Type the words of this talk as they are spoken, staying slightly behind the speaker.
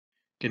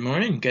Good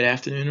morning, good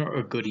afternoon,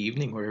 or good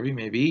evening, wherever you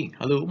may be.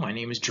 Hello, my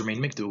name is Jermaine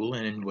McDougald,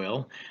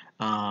 and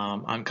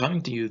I'm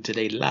coming to you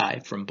today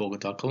live from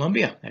Bogota,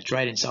 Colombia. That's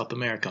right, in South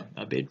America,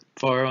 a bit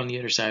far on the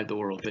other side of the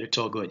world, but it's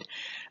all good.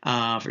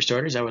 For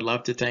starters, I would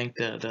love to thank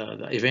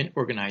the event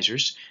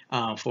organizers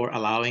for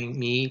allowing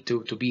me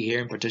to be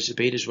here and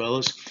participate as well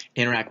as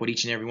interact with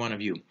each and every one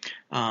of you.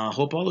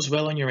 Hope all is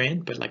well on your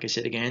end, but like I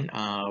said again,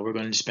 we're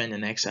going to spend the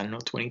next,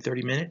 20,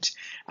 30 minutes.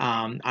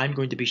 I'm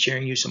going to be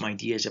sharing you some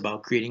ideas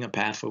about creating a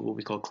path for what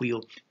we call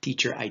CLIL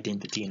teacher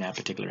identity in that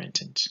particular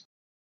instance.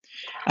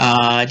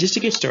 Just to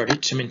get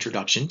started, some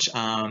introductions.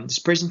 This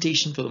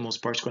presentation, for the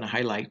most part, is going to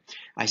highlight,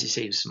 I should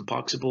say, some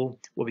possible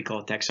what we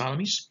call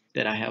taxonomies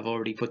that I have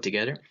already put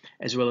together,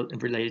 as well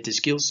as related to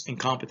skills and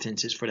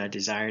competences for that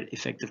desired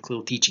effective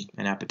CLIL teaching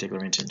in that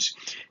particular instance.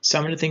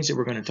 Some of the things that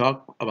we're going to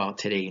talk about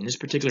today in this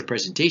particular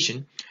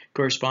presentation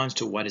corresponds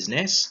to what is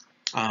NEST,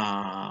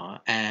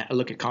 and a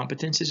look at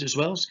competences as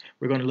well.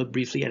 We're going to look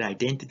briefly at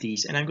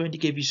identities, and I'm going to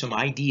give you some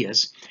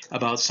ideas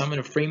about some of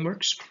the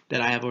frameworks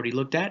that I have already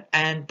looked at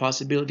and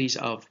possibilities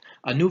of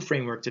a new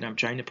framework that I'm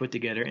trying to put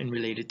together and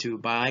related to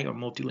bi or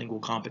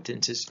multilingual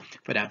competences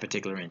for that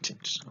particular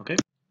instance. Okay.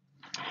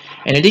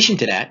 In addition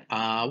to that,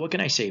 what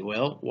can I say?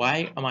 Well,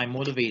 why am I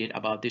motivated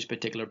about this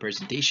particular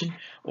presentation,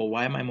 or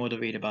why am I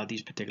motivated about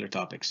these particular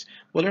topics?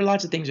 Well, there are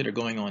lots of things that are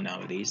going on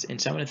nowadays,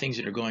 and some of the things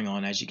that are going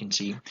on, as you can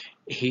see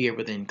here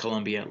within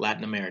Colombia,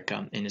 Latin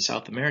America, in the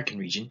South American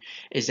region,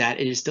 is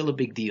that it is still a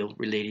big deal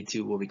related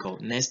to what we call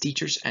NEST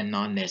teachers and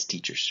non-NEST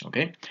teachers.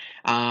 Okay,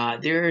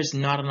 there is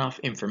not enough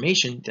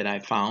information that I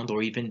found,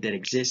 or even that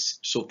exists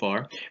so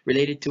far,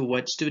 related to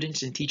what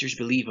students and teachers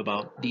believe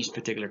about these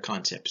particular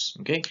concepts.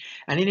 Okay,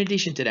 and in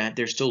addition to that,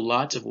 there's still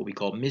lots of what we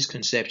call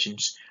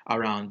misconceptions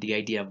around the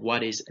idea of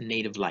what is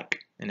native like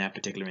in that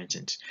particular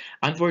instance.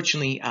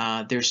 Unfortunately,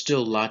 there's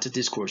still lots of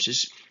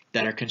discourses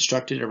that are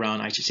constructed around,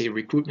 I should say,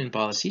 recruitment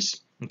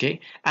policies, okay,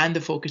 and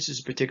the focus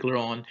is particular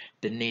on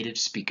the native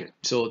speaker.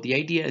 So the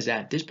idea is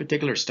that this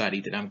particular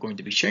study that I'm going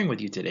to be sharing with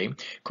you today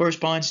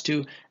corresponds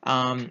to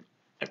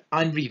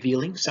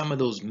unrevealing some of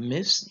those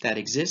myths that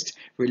exist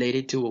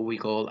related to what we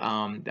call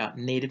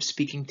native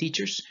speaking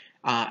teachers,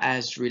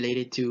 as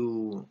related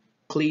to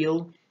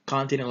CLIL,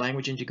 content and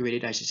language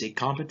integrated, I should say,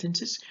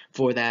 competences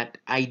for that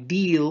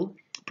ideal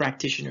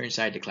practitioner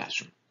inside the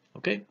classroom.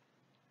 Okay.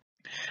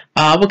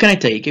 What can I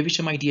tell you? Give you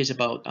some ideas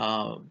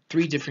about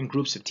three different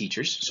groups of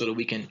teachers so that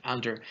we can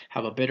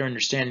have a better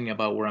understanding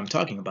about what I'm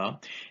talking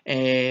about.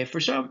 For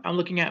some, I'm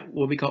looking at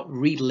what we call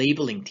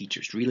relabeling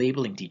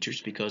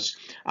teachers, because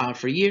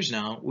for years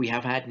now we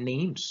have had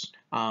names.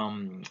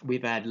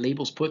 We've had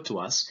labels put to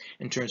us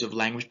in terms of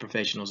language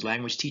professionals,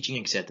 language teaching,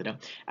 etc.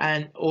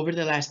 And over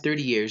the last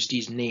 30 years,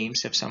 these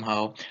names have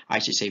somehow, I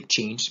should say,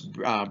 changed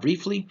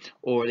briefly,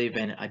 or they've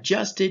been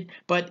adjusted,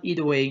 but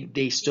either way,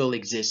 they still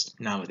exist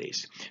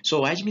nowadays.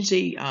 So as you can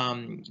see,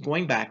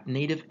 going back,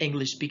 native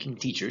English speaking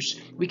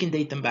teachers, we can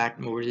date them back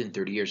more than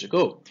 30 years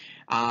ago.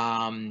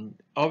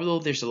 Although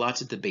there's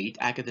lots of debate,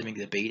 academic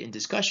debate and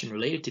discussion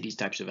related to these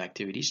types of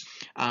activities,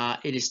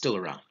 it is still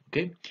around.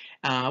 Okay,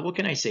 what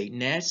can I say?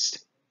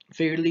 NEST,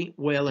 fairly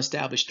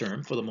well-established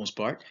term for the most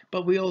part,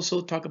 but we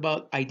also talk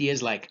about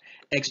ideas like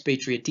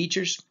expatriate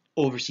teachers,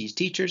 overseas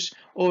teachers,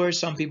 or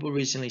some people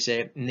recently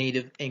say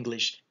native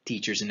English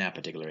teachers in that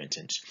particular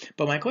instance.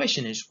 But my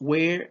question is,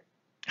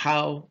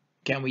 how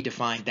can we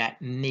define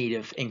that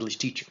native English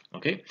teacher?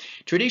 Okay,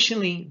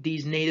 traditionally,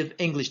 these native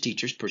English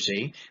teachers per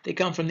se, they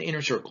come from the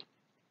inner circle.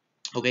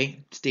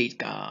 Okay,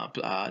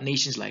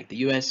 nations like the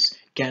US,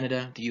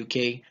 Canada, the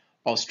UK,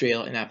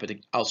 Australia in that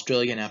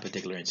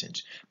particular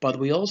instance. But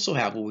we also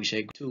have what we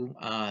say two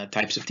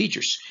types of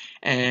teachers.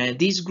 And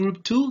these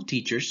group two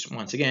teachers,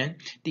 once again,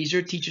 these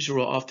are teachers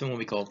who are often what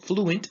we call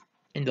fluent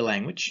in the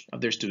language of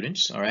their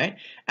students, all right,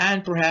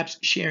 and perhaps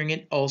sharing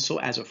it also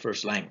as a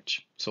first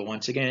language. So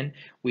once again,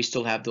 we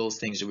still have those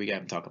things that we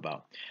got to talk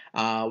about.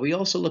 We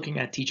also looking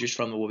at teachers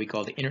from what we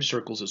call the inner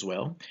circles as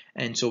well.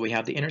 And so we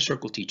have the inner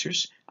circle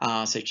teachers,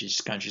 such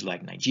as countries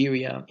like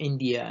Nigeria,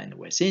 India, and the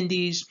West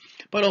Indies.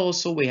 But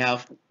also we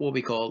have what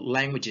we call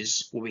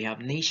languages, where we have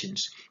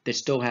nations that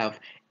still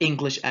have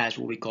English as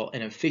what we call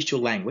an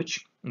official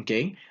language,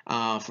 okay,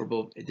 for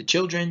both the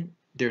children,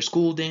 they're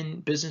schooled in,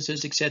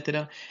 businesses,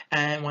 etc.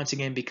 And once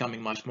again, becoming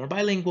much more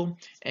bilingual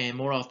and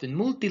more often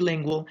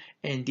multilingual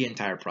in the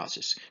entire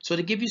process. So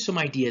to give you some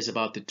ideas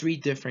about the three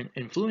different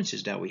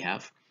influences that we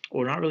have,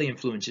 or not really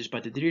influences,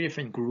 but the three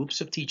different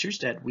groups of teachers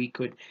that we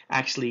could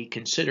actually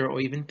consider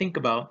or even think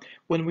about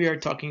when we are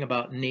talking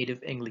about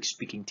native English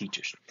speaking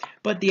teachers.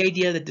 But the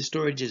idea that the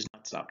story does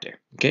not stop there,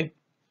 okay?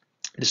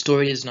 The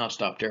story does not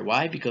stop there.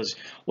 Why? Because,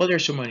 well,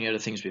 there's so many other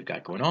things we've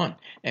got going on.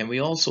 And we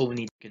also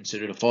need to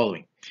consider the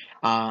following.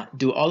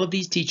 Do all of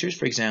these teachers,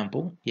 for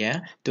example, yeah,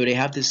 do they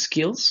have the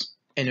skills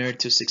in order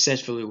to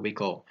successfully, what we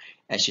call,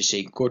 as you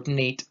say,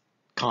 coordinate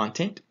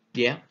content,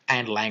 yeah,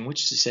 and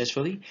language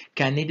successfully?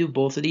 Can they do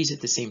both of these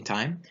at the same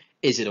time?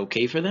 Is it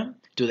okay for them?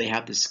 Do they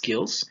have the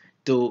skills?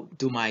 Do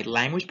my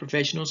language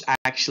professionals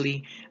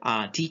actually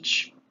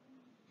teach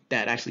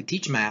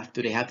math?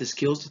 Do they have the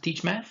skills to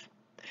teach math?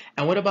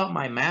 And what about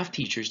my math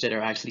teachers that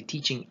are actually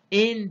teaching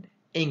in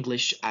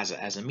English as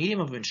a medium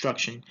of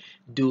instruction?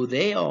 Do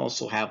they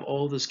also have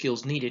all the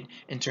skills needed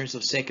in terms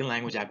of second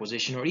language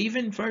acquisition or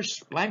even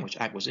first language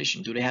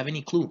acquisition? Do they have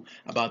any clue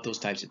about those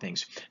types of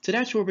things? So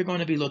that's what we're going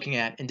to be looking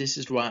at, and this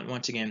is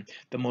once again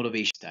the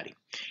motivation study.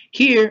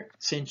 Here,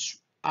 since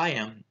I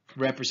am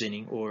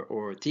representing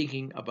or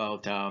thinking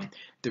about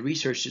the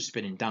research that's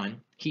been done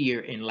here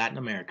in Latin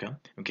America,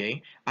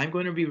 okay, I'm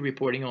going to be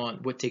reporting on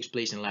what takes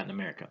place in Latin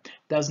America.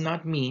 Does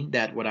not mean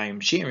that what I am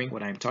sharing,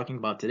 what I'm talking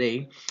about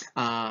today,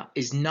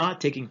 is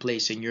not taking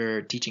place in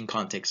your teaching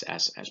context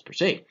as per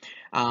se.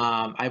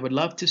 I would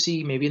love to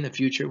see maybe in the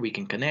future we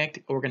can connect,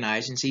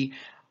 organize, and see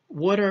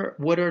what are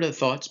the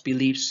thoughts,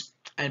 beliefs,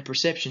 and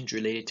perceptions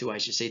related to, I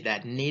should say,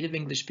 that native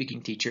English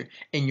speaking teacher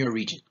in your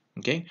region.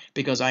 Okay,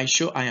 because I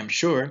am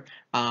sure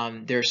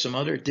there are some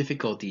other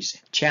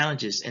difficulties,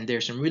 challenges, and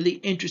there's some really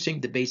interesting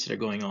debates that are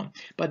going on.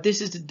 But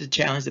this is the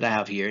challenge that I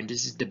have here, and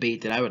this is the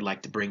debate that I would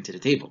like to bring to the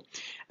table.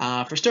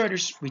 For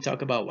starters, we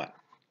talk about what?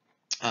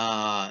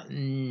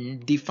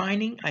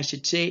 Defining, I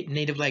should say,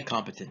 native-like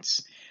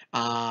competence.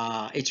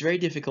 It's very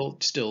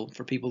difficult still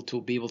for people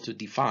to be able to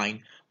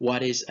define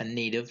what is a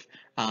native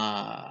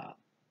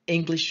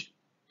English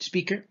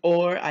speaker,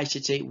 or I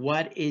should say,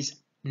 what is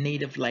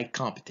native-like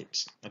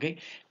competence. Okay,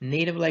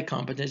 native-like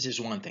competence is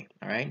one thing.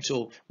 All right,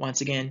 so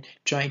once again,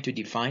 trying to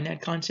define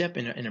that concept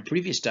in a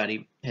previous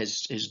study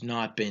has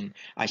not been,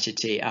 I should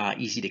say,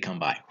 easy to come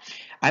by.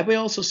 I would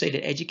also say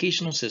that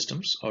educational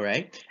systems, all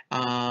right,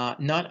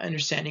 not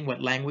understanding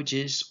what language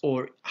is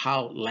or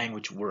how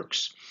language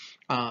works.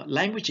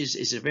 Language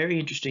is a very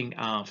interesting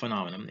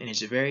phenomenon, and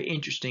it's a very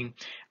interesting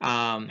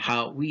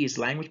how we as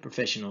language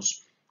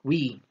professionals,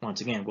 we,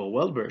 once again, we're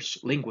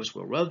well-versed, linguists,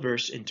 we're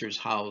well-versed in terms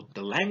of how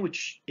the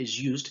language is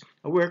used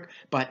or work,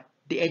 but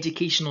the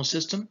educational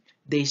system,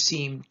 they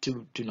seem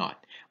to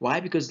not. Why?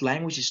 Because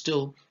language is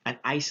still an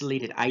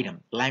isolated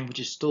item.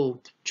 Language is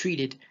still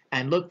treated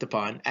and looked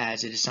upon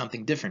as it is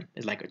something different.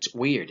 It's like it's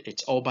weird.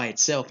 It's all by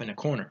itself in a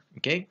corner.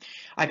 Okay.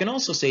 I can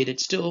also say that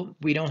still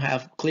we don't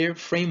have clear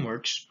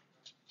frameworks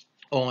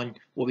on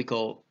what we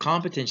call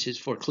competencies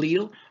for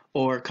CLIL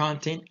or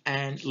content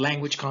and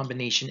language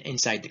combination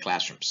inside the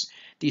classrooms.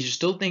 These are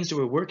still things that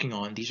we're working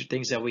on. These are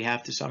things that we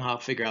have to somehow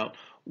figure out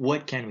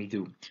what can we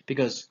do.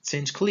 Because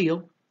since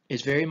CLIL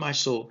is very much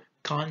so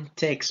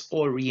context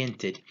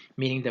oriented,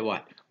 meaning that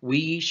what?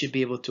 We should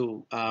be able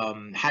to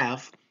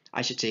have,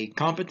 I should say,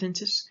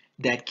 competences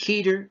that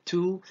cater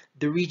to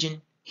the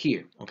region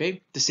here.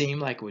 Okay, the same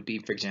like would be,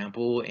 for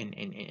example,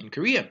 in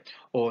Korea,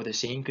 or the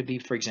same could be,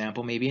 for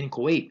example, maybe in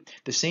Kuwait.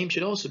 The same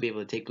should also be able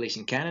to take place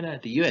in Canada,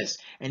 the US,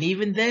 and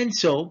even then,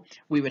 so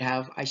we would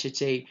have, I should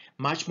say,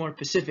 much more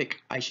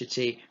specific, I should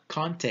say,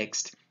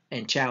 context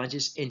and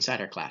challenges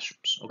inside our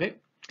classrooms. Okay.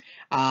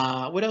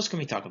 What else can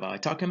we talk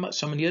about? Talking about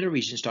some of the other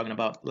regions, talking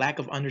about lack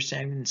of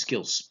understanding and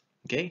skills.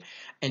 Okay,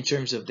 in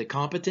terms of the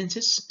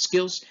competences,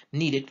 skills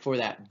needed for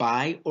that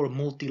bi or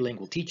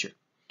multilingual teacher.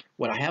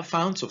 What I have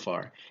found so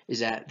far is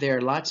that there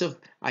are lots of,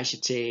 I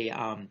should say,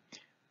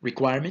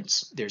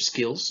 requirements, there's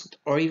skills,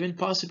 or even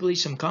possibly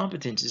some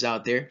competences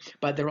out there,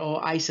 but they're all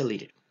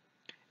isolated.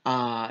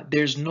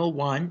 There's no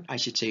one, I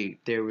should say,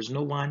 there was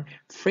no one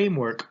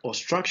framework or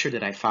structure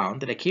that I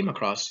found, that I came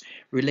across,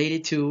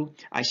 related to,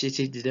 I should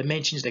say, the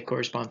dimensions that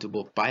correspond to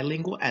both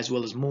bilingual as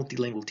well as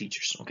multilingual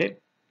teachers, okay?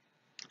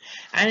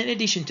 And in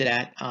addition to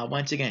that,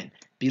 once again,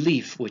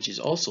 belief, which is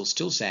also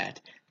still sad,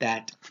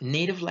 that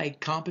native-like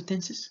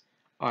competences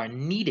are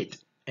needed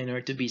in order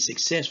to be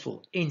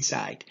successful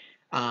inside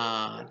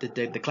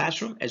the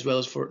classroom as well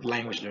as for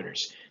language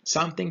learners.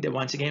 Something that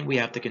once again we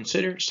have to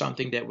consider,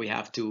 something that we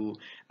have to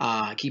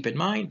keep in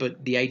mind,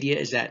 but the idea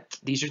is that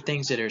these are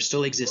things that are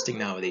still existing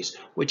nowadays,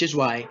 which is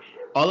why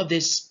all of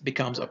this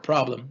becomes a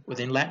problem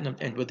within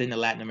the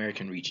Latin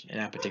American region in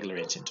that particular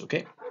instance,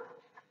 okay?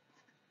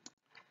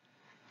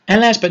 And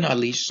last but not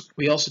least,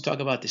 we also talk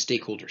about the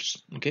stakeholders,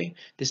 okay?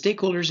 The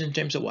stakeholders in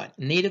terms of what?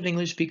 Native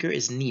English speaker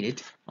is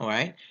needed, all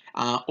right,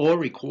 or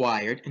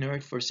required in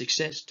order for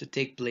success to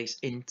take place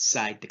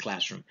inside the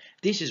classroom.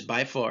 This is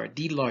by far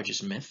the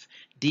largest myth,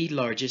 the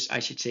largest, I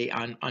should say,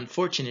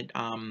 unfortunate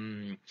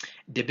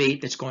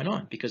debate that's going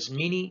on, because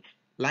many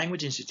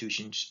language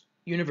institutions,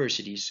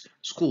 universities,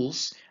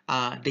 schools,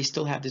 they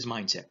still have this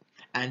mindset.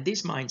 And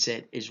this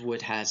mindset is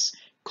what has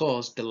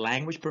caused the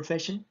language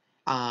profession,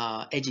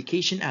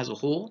 education as a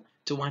whole,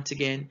 to once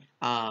again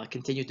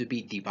continue to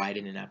be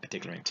divided in that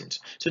particular instance.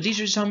 So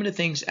these are some of the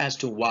things as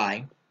to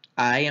why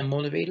I am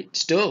motivated,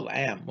 still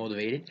I am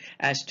motivated,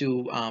 as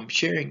to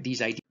sharing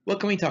these ideas. What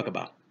can we talk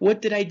about?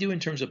 What did I do in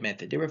terms of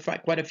method? There were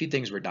quite a few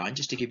things were done,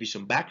 just to give you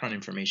some background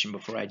information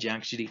before I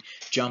actually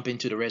jump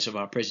into the rest of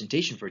our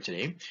presentation for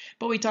today.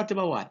 But we talked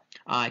about what?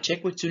 I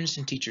checked with students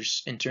and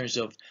teachers in terms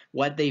of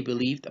what they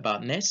believed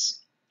about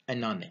NEST and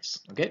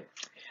non-NEST, okay?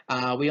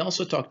 We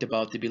also talked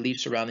about the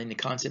beliefs surrounding the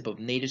concept of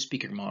native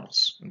speaker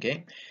models,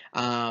 okay?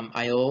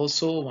 I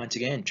also, once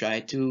again,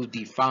 tried to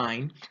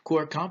define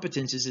core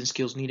competences and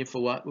skills needed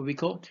for what we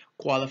call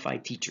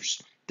qualified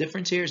teachers.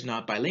 Difference here is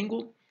not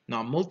bilingual,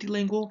 Not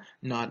multilingual,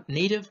 not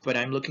native, but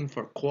I'm looking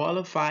for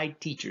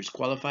qualified teachers,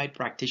 qualified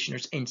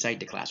practitioners inside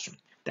the classroom.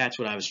 That's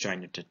what I was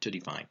trying to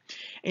define.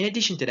 In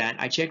addition to that,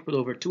 I checked with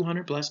over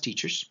 200 plus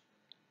teachers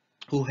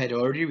who had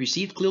already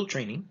received CLIL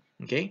training,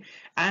 okay,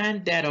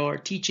 and that are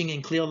teaching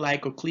in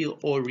CLIL-like or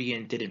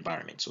CLIL-oriented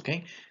environments,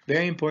 okay.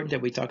 Very important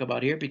that we talk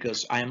about here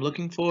because I am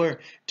looking for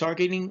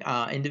targeting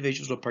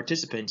individuals or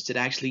participants that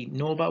actually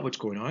know about what's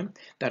going on,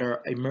 that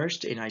are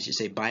immersed in, I should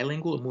say,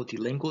 bilingual or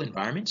multilingual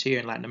environments here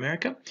in Latin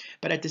America,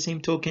 but at the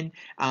same token,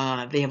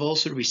 they have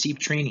also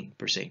received training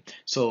per se.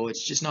 So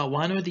it's just not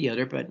one or the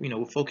other, but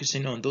we're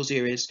focusing on those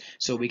areas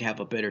so we have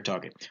a better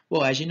target.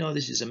 Well, as you know,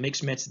 this is a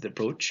mixed method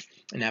approach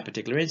in that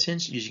particular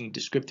instance, using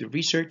descriptive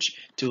research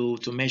to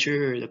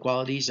measure the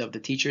qualities of the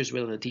teacher as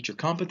well as the teacher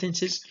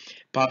competences.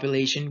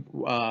 Population,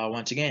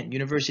 once again,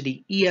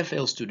 university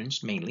EFL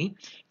students mainly,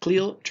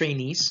 CLIL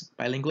trainees,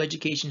 bilingual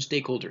education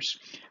stakeholders.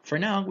 For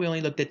now, we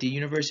only looked at the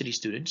university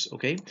students,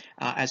 okay?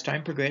 As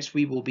time progresses,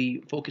 we will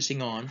be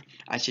focusing on,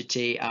 I should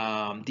say,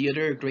 the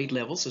other grade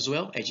levels as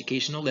well,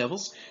 educational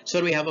levels, so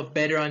that we have a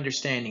better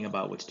understanding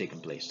about what's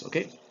taking place,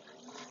 okay?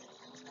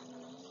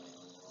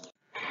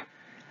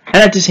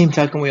 And at the same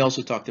time, we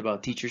also talked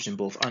about teachers in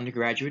both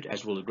undergraduate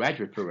as well as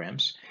graduate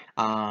programs,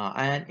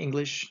 and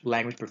English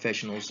language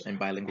professionals and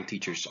bilingual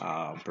teachers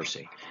per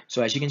se.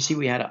 So as you can see,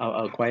 we had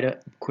quite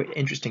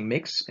interesting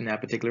mix in that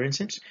particular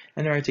instance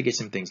in order to get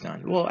some things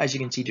done. Well, as you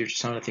can see, there's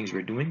some of the things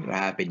I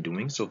have been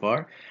doing so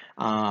far,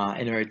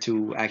 in order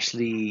to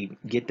actually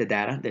get the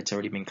data that's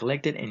already been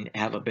collected and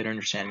have a better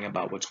understanding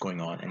about what's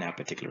going on in that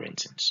particular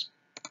instance.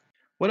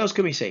 What else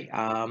can we say?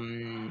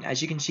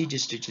 As you can see,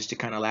 just to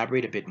kind of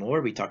elaborate a bit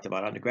more, we talked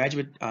about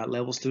undergraduate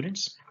level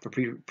students for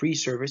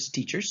pre-service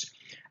teachers.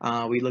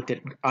 We looked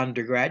at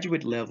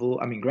undergraduate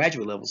level,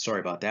 graduate level, sorry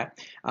about that,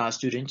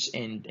 students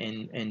and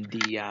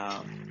the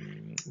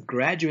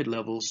graduate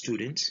level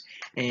students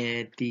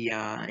and the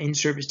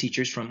in-service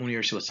teachers from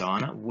Universidad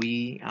Sabana.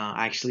 We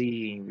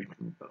actually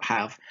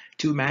have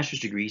 2 master's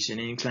degrees in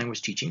English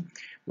language teaching,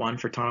 one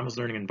for autonomous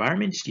learning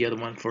environments, the other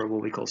one for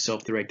what we call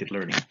self-directed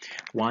learning.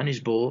 One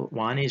is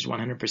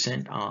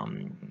 100%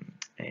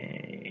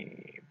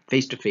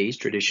 face-to-face,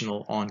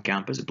 traditional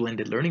on-campus,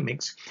 blended learning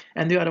mix,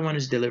 and the other one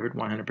is delivered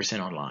 100%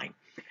 online.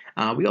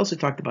 We also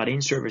talked about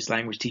in-service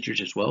language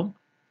teachers as well.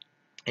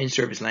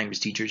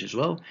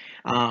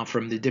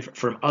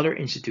 From other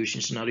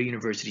institutions and other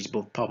universities,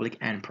 both public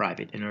and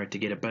private, in order to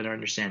get a better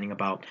understanding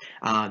about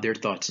their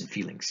thoughts and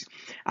feelings.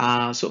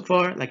 So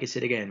far, like I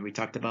said again, we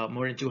talked about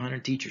more than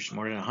 200 teachers,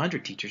 more than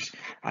 100 teachers,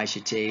 I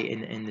should say,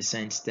 in the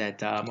sense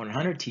that more than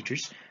 100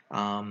 teachers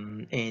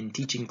in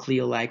teaching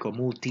CLIL-like or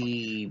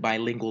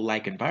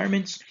multi-bilingual-like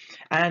environments.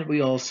 And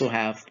we also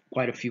have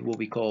quite a few what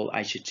we call,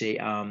 I should say,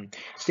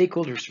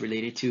 stakeholders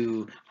related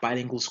to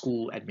bilingual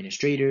school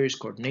administrators,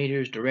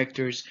 coordinators,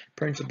 directors,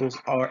 principals,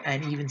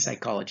 and even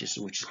psychologists,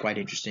 which is quite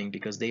interesting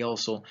because they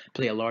also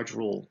play a large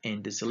role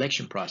in the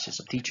selection process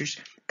of teachers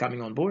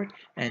coming on board.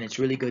 And it's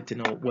really good to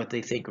know what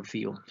they think or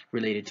feel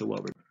related to what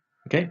we're doing.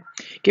 Okay,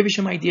 give you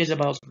some ideas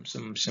about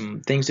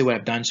some things that we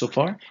have done so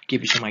far.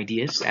 Give you some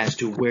ideas as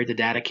to where the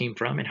data came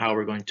from and how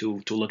we're going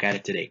to look at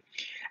it today.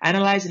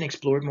 Analyze and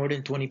explored more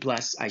than 20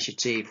 plus, I should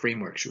say,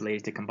 frameworks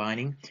related to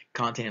combining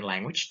content and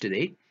language to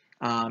date.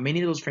 Many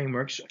of those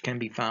frameworks can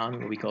be found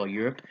in what we call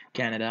Europe,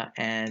 Canada,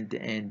 and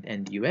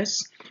the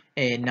US.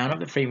 And none of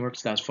the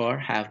frameworks thus far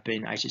have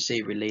been, I should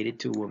say, related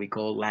to what we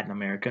call Latin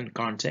American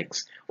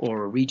contexts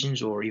or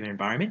regions or even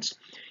environments.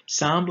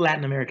 Some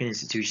Latin American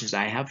institutions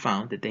I have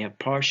found that they have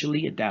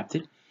partially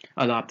adopted,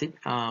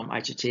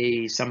 I should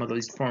say, some of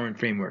these foreign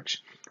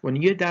frameworks. When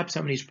you adopt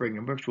some of these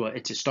frameworks, well,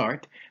 it's a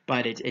start,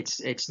 but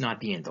it's not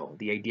the end all.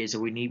 The idea is that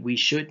we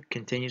should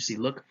continuously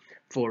look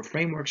for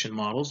frameworks and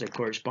models that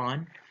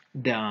correspond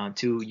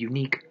to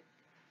unique,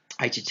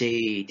 I should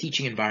say,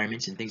 teaching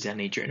environments and things of that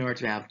nature in order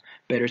to have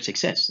better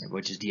success,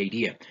 which is the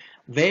idea.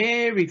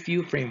 Very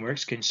few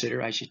frameworks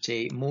consider, I should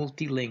say,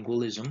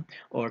 multilingualism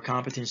or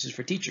competences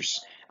for teachers.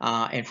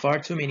 And far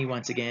too many,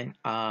 once again,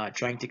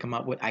 trying to come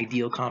up with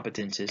ideal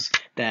competences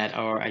that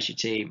are, I should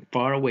say,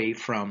 far away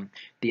from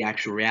the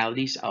actual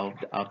realities of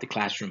the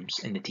classrooms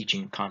and the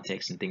teaching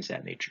context and things of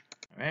that nature.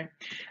 All right.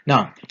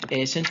 Now,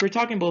 since we're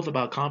talking both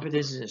about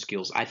competences and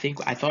skills, I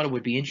thought it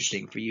would be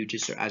interesting for you,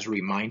 just as a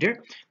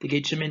reminder, to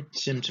get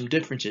some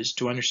differences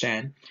to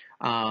understand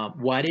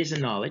what is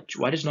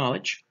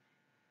knowledge,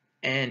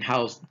 and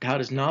how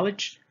does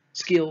knowledge,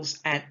 skills,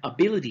 and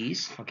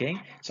abilities. Okay.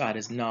 So how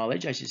does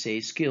knowledge, I should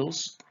say,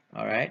 skills,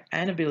 all right,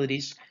 and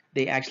abilities,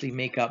 they actually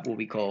make up what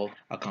we call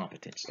a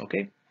competence.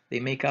 Okay. They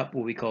make up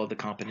what we call the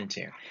competence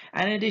here.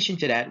 And in addition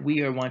to that,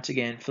 we are once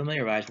again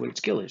familiarized with what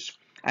skill is.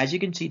 As you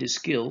can see, the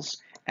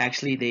skills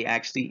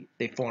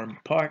they form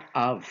part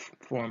of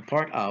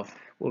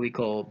what we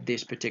call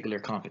this particular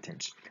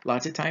competence.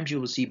 Lots of times you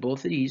will see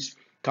both of these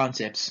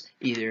concepts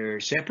either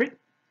separate,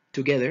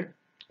 together,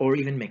 or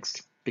even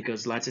mixed,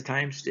 because lots of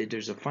times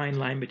there's a fine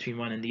line between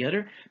one and the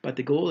other, but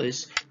the goal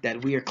is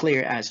that we are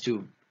clear as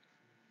to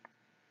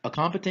A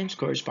competence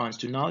corresponds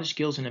to knowledge,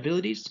 skills, and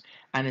abilities,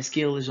 and a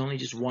skill is only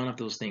just one of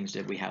those things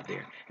that we have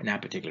there in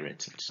that particular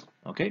instance.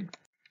 Okay.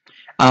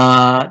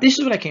 This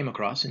is what I came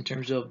across in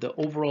terms of the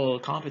overall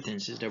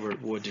competences that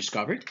were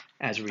discovered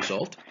as a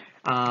result.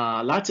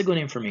 Lots of good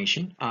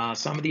information.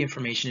 Some of the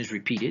information is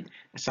repeated.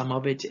 Some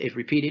of it is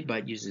repeated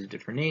but uses a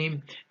different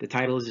name. The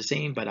title is the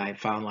same, but I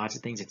found lots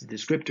of things that the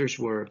descriptors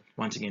were,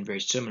 once again, very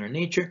similar in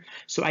nature.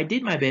 So I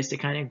did my best to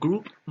kind of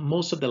group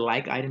most of the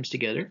like items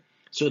together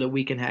so that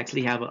we can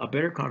actually have a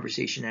better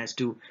conversation as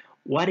to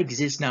what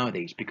exists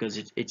nowadays, because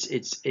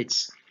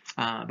it's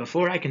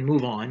before I can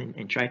move on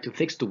and try to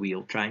fix the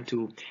wheel, trying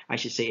to, I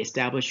should say,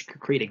 establish,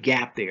 create a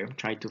gap there,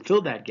 try to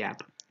fill that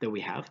gap that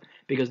we have,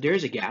 because there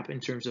is a gap in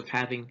terms of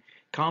having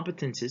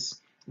competences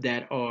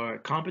that are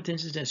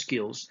competences and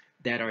skills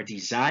that are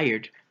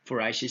desired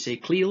for, I should say,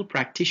 CLIL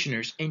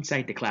practitioners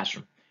inside the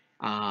classroom.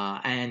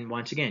 And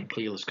once again,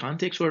 CLIL is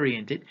context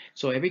oriented,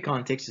 so every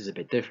context is a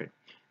bit different.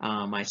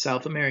 My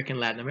South American,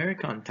 Latin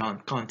American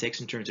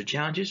context in terms of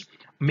challenges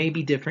may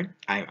be different.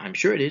 I'm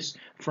sure it is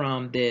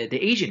from the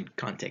Asian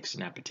context in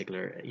that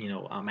particular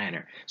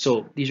manner.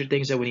 So these are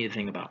things that we need to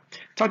think about.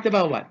 Talked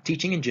about what?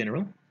 Teaching in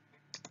general.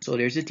 So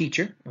there's the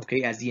teacher,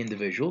 okay, as the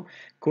individual.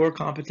 Core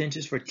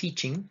competences for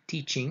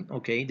teaching,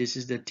 okay, this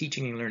is the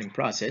teaching and learning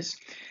process.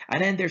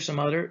 And then there's some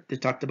other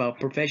that talked about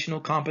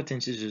professional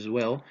competences as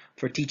well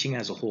for teaching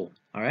as a whole,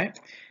 all right?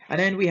 And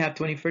then we have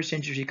 21st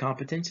century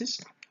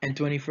competences and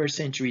 21st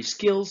century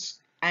skills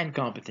and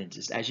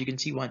competences. As you can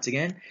see, once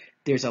again,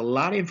 there's a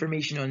lot of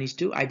information on these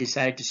two. I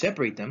decided to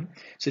separate them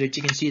so that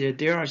you can see that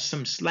there are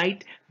some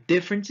slight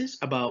differences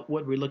about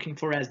what we're looking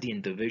for as the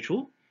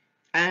individual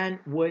and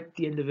what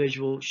the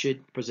individual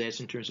should possess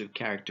in terms of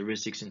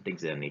characteristics and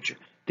things of that nature.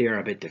 They are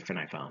a bit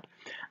different, I found.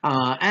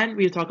 And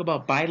we'll talk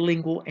about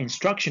bilingual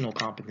instructional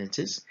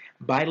competences.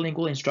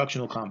 Bilingual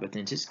instructional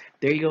competences.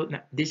 There you go.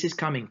 Now, this is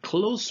coming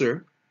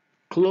closer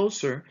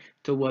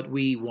to what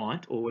we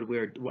want or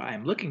what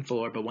I'm looking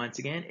for, but once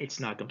again, it's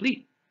not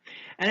complete.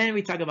 And then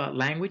we talk about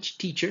language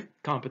teacher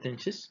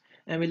competences,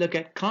 and we look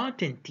at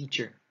content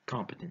teacher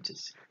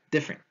competences.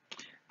 Different.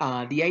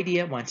 The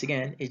idea, once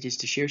again, is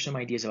just to share some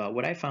ideas about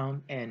what I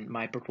found and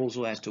my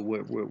proposal as to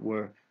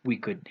where we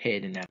could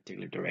head in that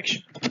particular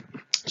direction.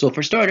 So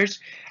for starters,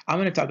 I'm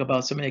going to talk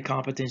about some of the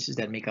competences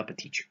that make up a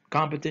teacher.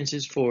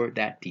 Competences for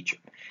that teacher.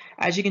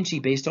 As you can see,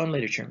 based on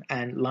literature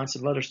and lots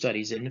of other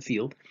studies in the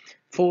field,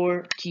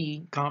 4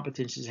 key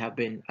competences have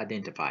been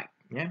identified.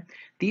 Yeah?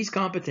 These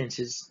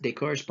competences, they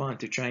correspond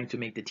to trying to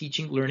make the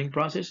teaching learning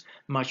process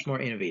much more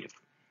innovative,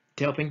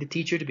 helping the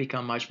teacher to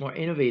become much more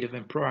innovative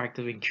and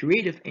proactive and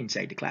creative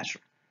inside the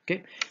classroom.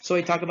 Okay, so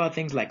I talk about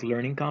things like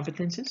learning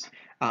competences,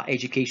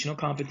 educational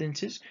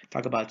competences,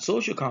 talk about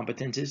social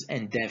competences,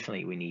 and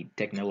definitely we need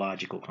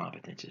technological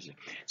competences.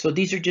 So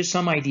these are just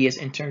some ideas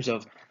in terms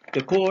of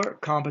the core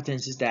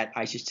competences that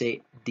I should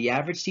say the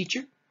average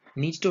teacher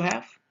needs to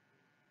have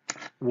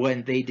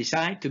when they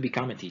decide to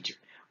become a teacher.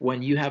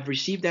 When you have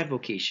received that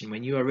vocation,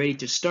 when you are ready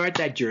to start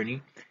that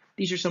journey,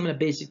 these are some of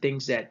the basic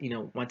things that,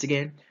 once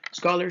again,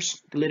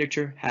 scholars,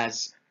 literature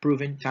has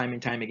proven time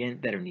and time again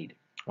that are needed.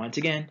 Once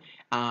again,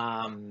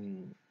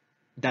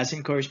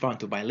 doesn't correspond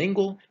to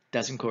bilingual,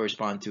 doesn't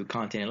correspond to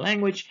content and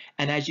language,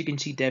 and as you can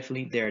see,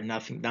 definitely there are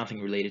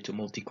nothing related to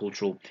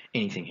multicultural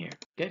anything here.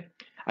 Okay.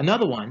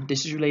 Another one,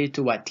 this is related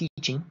to what?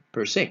 Teaching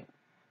per se.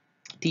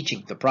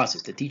 Teaching, the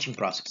process, the teaching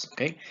process.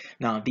 Okay.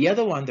 Now the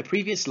other one, the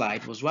previous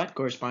slide was what?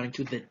 Corresponding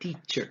to the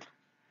teacher.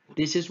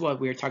 This is what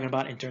we're talking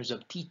about in terms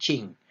of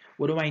teaching.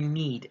 What do I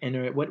need,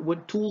 and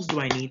what tools do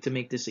I need to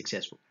make this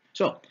successful?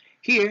 So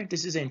here,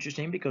 this is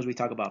interesting because we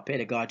talk about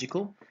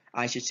pedagogical,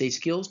 I should say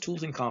skills,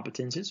 tools, and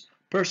competences,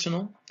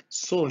 personal,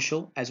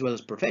 social, as well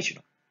as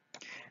professional.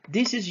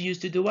 This is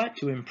used to do what?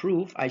 To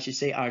improve, I should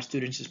say, our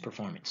students'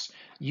 performance.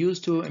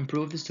 Used to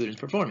improve the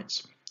students'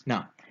 performance.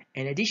 Now,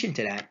 in addition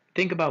to that,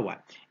 think about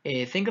what?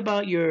 Think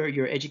about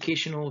your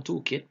educational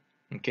toolkit,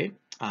 okay?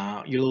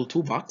 Your little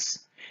toolbox.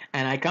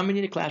 And I come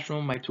into the classroom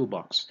with my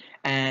toolbox.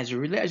 As a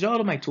result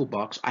of my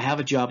toolbox, I have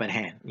a job at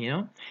hand,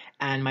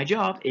 and my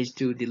job is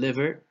to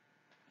deliver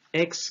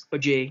X or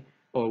J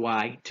or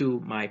Y to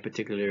my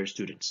particular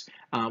students.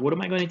 What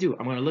am I going to do?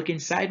 I'm going to look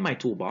inside my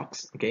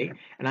toolbox, okay,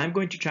 and I'm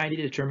going to try to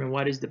determine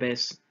what is the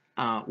best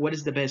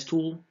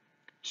tool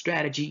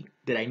strategy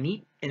that I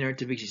need in order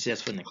to be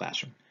successful in the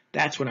classroom.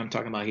 That's what I'm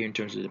talking about here in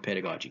terms of the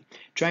pedagogy,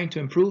 trying to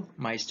improve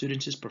my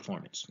students'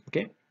 performance.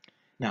 Okay.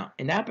 Now,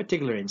 in that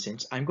particular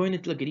instance, I'm going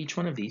to look at each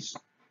one of these,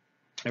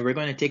 and we're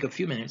going to take a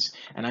few minutes,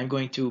 and I'm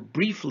going to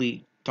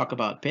briefly talk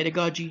about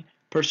pedagogy,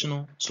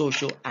 personal,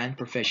 social, and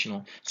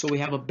professional, so we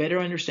have a better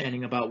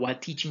understanding about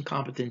what teaching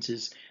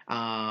competences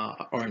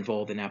are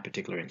involved in that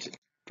particular instance.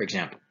 For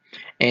example,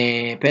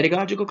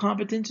 pedagogical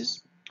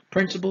competences,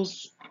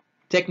 principles,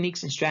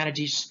 techniques, and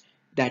strategies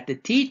that the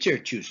teacher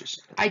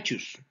chooses. I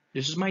choose.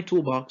 This is my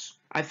toolbox.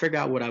 I figure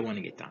out what I want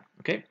to get done.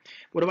 Okay.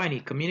 What do I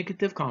need?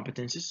 Communicative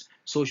competences,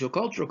 social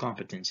cultural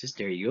competences.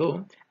 There you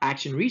go.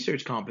 Action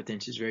research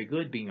competences. Very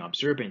good. Being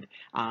observant,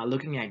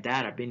 looking at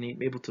data,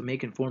 being able to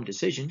make informed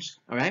decisions.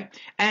 All right.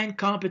 And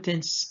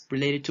competence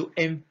related to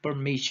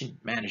information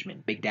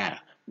management, big data.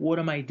 What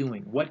am I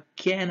doing? What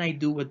can I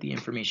do with the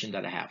information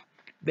that I have?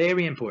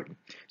 Very important.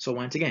 So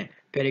once again,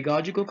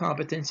 pedagogical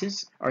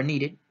competences are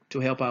needed to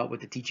help out with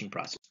the teaching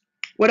process.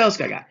 What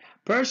else I got?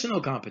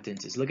 Personal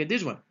competences. Look at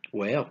this one.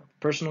 Well,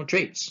 personal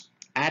traits,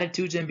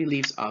 attitudes and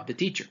beliefs of the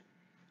teacher.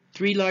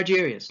 Three large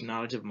areas: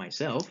 knowledge of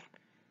myself,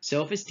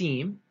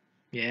 self-esteem.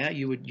 Yeah,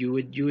 you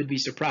would be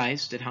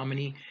surprised at how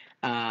many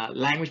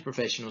language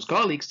professionals,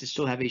 colleagues, that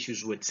still have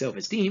issues with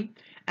self-esteem,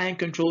 and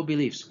control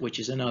beliefs, which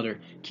is another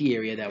key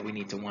area that we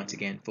need to once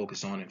again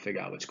focus on and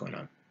figure out what's going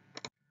on.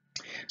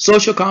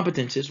 Social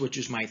competences, which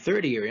is my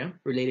third area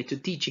related to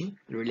teaching,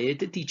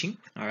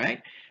 all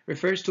right,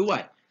 refers to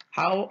what?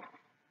 How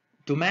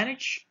to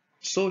manage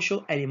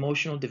social and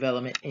emotional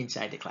development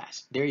inside the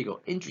class. There you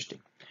go. Interesting.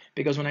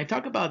 Because when I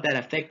talk about that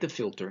affective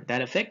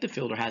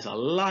filter has a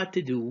lot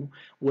to do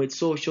with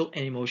social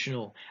and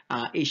emotional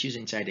issues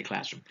inside the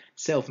classroom.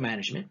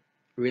 Self-management,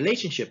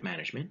 relationship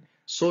management,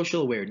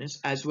 social awareness,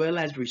 as well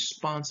as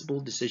responsible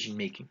decision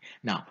making.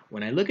 Now,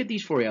 when I look at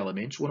these four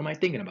elements, what am I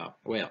thinking about?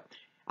 Well,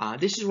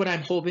 this is what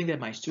I'm hoping that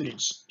my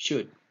students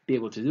should be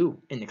able to do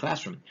in the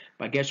classroom.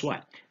 But guess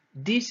what?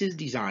 This is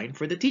designed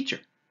for the teacher.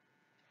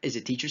 Is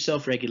the teacher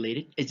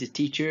self-regulated? Is the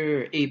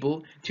teacher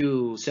able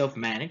to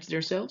self-manage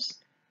themselves?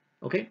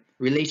 Okay.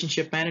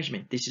 Relationship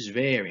management. This is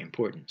very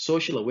important.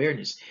 Social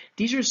awareness.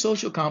 These are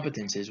social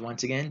competences,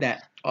 once again,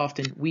 that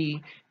often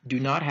we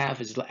do not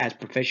have as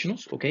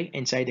professionals, okay,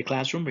 inside the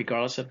classroom,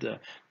 regardless of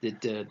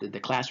the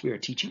class we are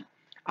teaching.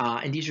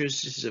 And this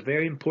is a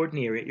very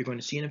important area you're going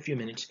to see in a few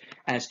minutes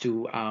as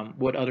to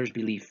what others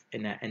believe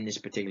in this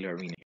particular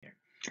arena here.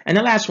 And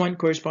the last one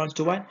corresponds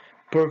to what?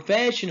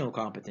 Professional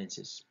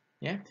competences.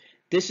 Yeah.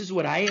 This is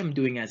what I am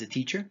doing as a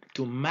teacher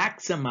to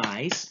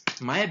maximize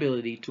my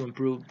ability to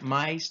improve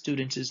my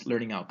students'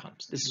 learning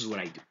outcomes. This is what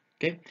I do.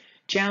 Okay.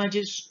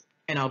 Challenges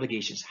and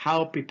obligations.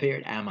 How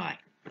prepared am I?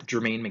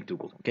 Jermaine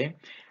McDougald. Okay.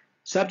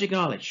 Subject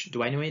knowledge.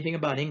 Do I know anything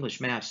about English,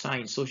 math,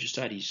 science, social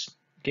studies?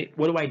 Okay.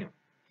 What do I know?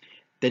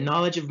 The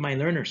knowledge of my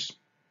learners.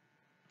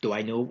 Do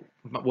I know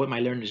what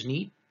my learners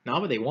need?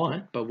 Not what they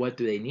want, but what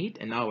do they need?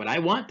 And not what I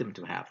want them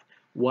to have.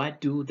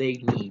 What do they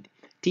need?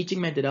 Teaching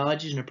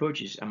methodologies and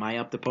approaches. Am I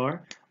up to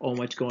par on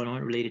what's going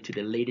on related to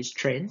the latest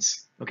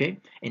trends? Okay,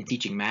 in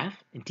teaching math,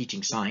 in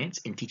teaching science,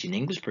 in teaching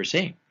English per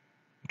se.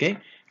 Okay,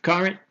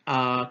 current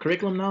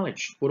curriculum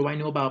knowledge. What do I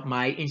know about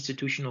my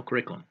institutional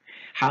curriculum?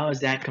 How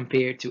is that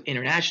compared to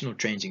international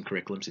trends in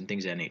curriculums and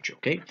things of that nature?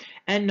 Okay,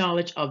 and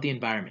knowledge of the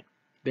environment.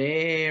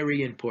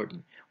 Very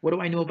important. What do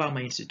I know about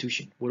my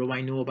institution? What do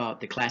I know about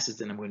the classes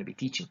that I'm going to be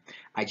teaching?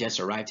 I just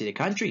arrived to the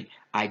country.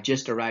 I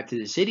just arrived to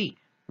the city.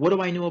 What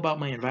do I know about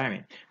my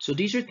environment? So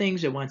these are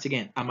things that, once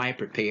again, am I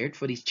prepared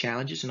for these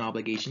challenges and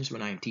obligations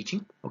when I am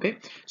teaching? Okay.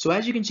 So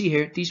as you can see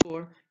here, these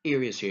four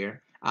areas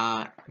here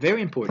are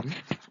very important.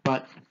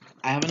 But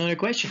I have another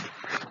question.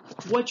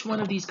 Which one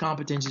of these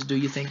competencies do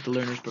you think the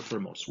learners prefer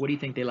most? What do you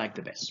think they like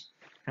the best?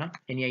 Huh?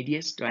 Any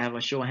ideas? Do I have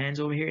a show of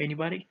hands over here?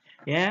 Anybody?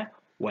 Yeah?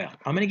 Well,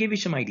 I'm going to give you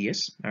some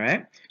ideas. All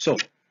right. So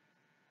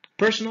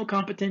personal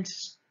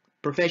competence,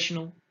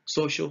 professional,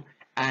 social,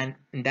 and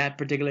in that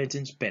particular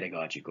instance,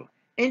 pedagogical.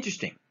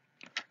 Interesting.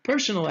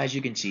 Personal, as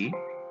you can see,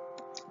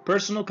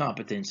 personal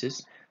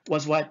competences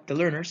was what the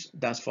learners,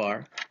 thus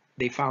far,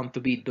 they found to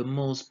be the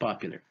most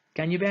popular.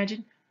 Can you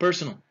imagine?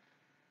 Personal.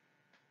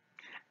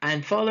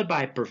 And followed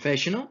by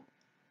professional.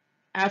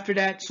 After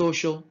that,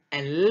 social.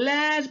 And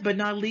last but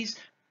not least,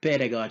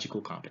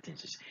 pedagogical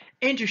competences.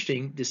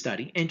 Interesting, the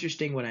study.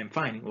 Interesting what I'm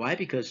finding. Why?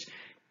 Because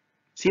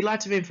see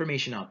lots of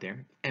information out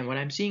there. And what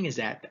I'm seeing is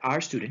that our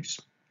students,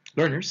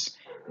 learners,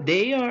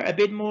 they are a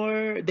bit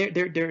more,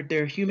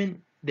 they're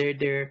human.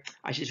 They're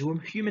I should say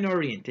human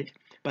oriented,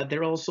 but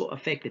they're also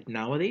affected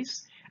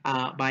nowadays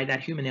by that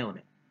human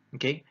element.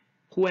 Okay,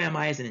 who am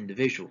I as an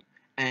individual,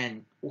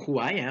 and who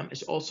I am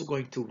is also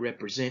going to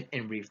represent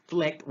and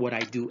reflect what I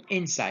do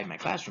inside my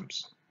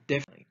classrooms.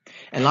 Definitely,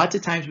 and lots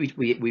of times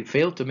we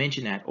fail to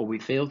mention that, or we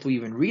fail to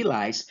even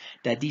realize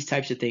that these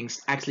types of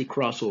things actually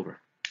cross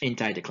over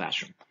inside the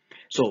classroom.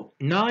 So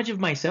knowledge of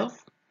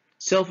myself,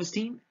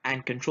 self-esteem,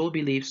 and control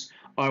beliefs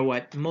are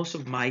what most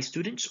of my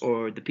students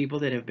or the people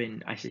that have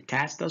been, I say,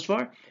 tasked thus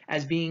far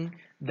as being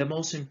the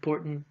most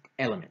important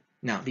element.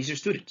 Now, these are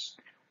students.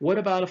 What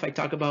about if I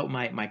talk about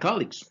my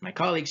colleagues? My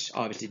colleagues,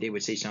 obviously, they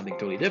would say something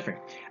totally different.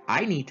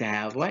 I need to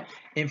have what?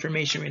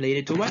 Information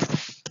related to what?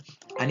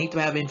 I need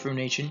to have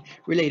information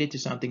related to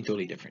something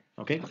totally different,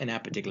 okay, in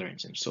that particular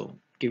instance. So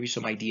give you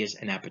some ideas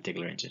in that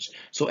particular instance.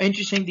 So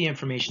interesting the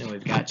information that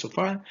we've got so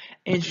far,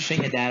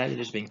 interesting the data that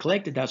has been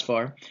collected thus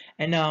far,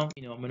 and now,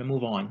 I'm going to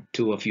move on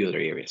to a few other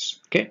areas,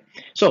 okay?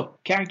 So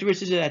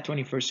characteristics of that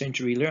 21st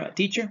century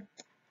teacher: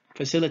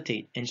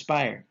 facilitate,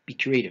 inspire, be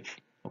creative,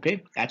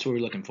 Okay, that's what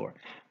we're looking for.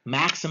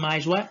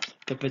 Maximize what?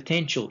 The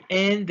potential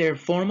in their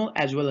formal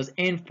as well as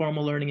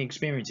informal learning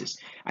experiences.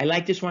 I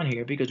like this one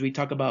here because we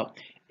talk about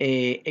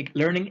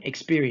learning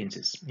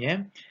experiences.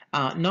 Yeah,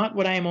 not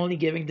what I am only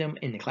giving them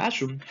in the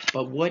classroom,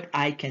 but what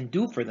I can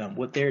do for them,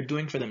 what they're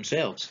doing for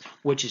themselves,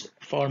 which is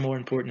far more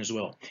important as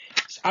well.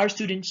 Our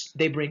students,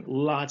 they bring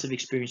lots of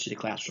experience to the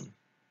classroom.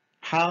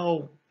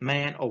 How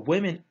man or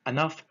women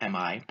enough am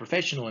I,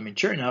 professional and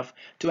mature enough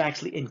to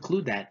actually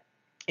include that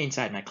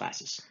inside my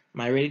classes?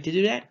 Am I ready to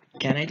do that?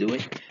 Can I do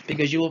it?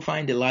 Because you will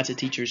find that lots of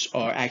teachers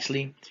are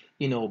actually,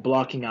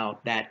 blocking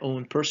out that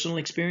own personal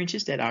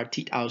experiences that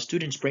our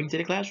students bring to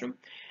the classroom,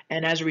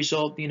 and as a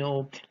result,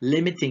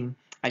 limiting,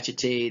 I should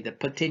say, the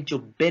potential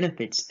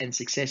benefits and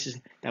successes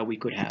that we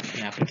could have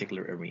in that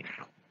particular arena.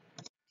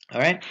 All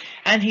right,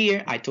 and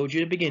here I told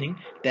you at the beginning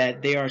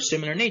that they are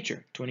similar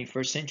nature,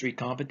 21st century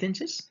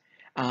competences,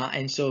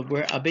 and so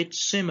we're a bit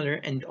similar,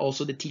 and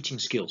also the teaching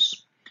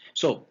skills.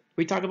 So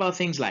we talk about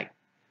things like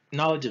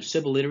knowledge of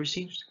civil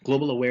literacy,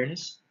 global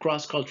awareness,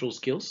 cross-cultural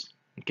skills.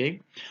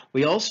 Okay,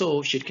 we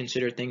also should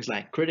consider things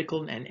like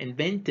critical and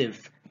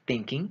inventive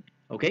thinking.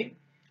 Okay,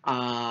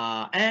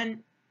 and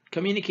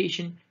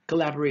communication,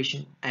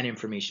 collaboration, and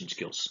information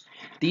skills.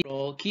 These are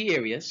all key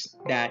areas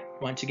that,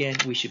 once again,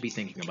 we should be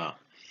thinking about.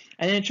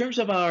 And in terms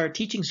of our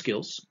teaching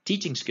skills,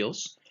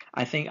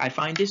 I think I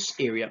find this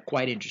area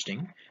quite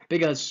interesting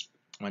because,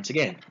 once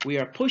again, we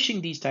are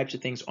pushing these types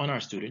of things on our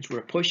students.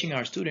 We're pushing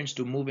our students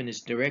to move in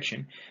this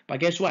direction.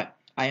 But guess what?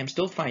 I am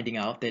still finding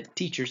out that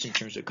teachers, in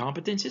terms of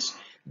competences,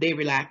 they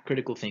lack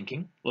critical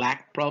thinking,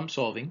 lack problem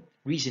solving,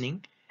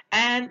 reasoning,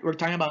 and we're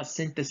talking about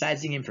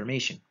synthesizing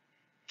information.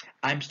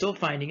 I'm still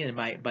finding it in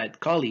my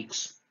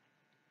colleagues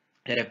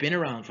that have been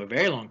around for a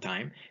very long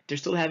time, they're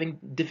still having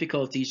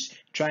difficulties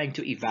trying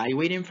to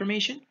evaluate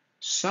information,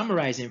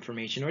 summarize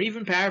information, or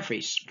even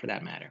paraphrase for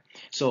that matter.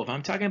 So if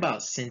I'm talking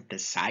about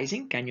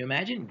synthesizing, can you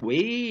imagine?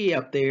 Way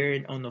up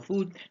there on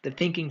the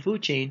thinking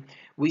food chain,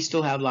 we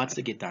still have lots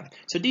to get done.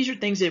 So these are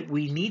things that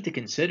we need to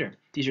consider.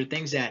 These are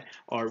things that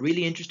are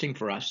really interesting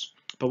for us.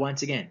 But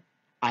once again,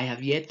 I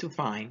have yet to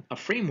find a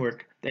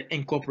framework that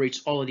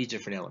incorporates all of these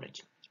different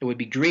elements. It would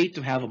be great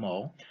to have them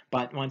all,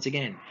 but once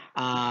again,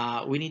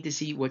 we need to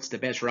see what's the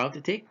best route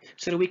to take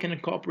so that we can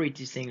incorporate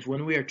these things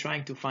when we are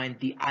trying to find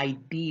the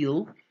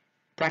ideal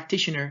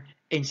practitioner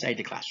inside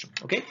the classroom.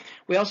 Okay.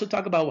 We also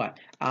talk about what?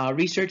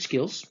 Research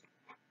skills.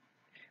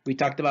 We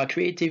talked about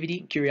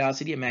creativity,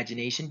 curiosity,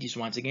 imagination. Just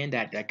once again,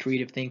 that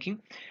creative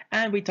thinking,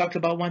 and we talked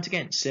about once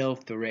again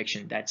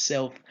self-direction, that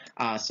self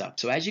stuff.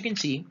 So as you can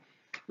see,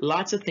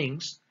 lots of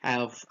things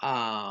have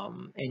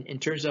in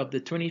terms of the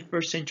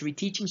 21st century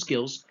teaching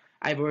skills.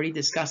 I've already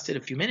discussed it a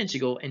few minutes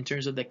ago in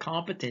terms of the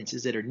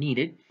competences that are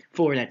needed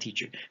for that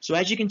teacher. So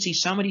as you can see,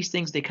 some of these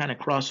things, they kind of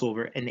cross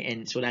over,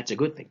 and so that's a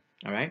good thing.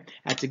 All right,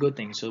 that's a good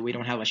thing. So we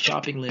don't have a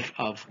shopping list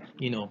of,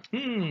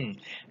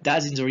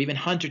 dozens or even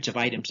hundreds of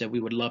items that we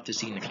would love to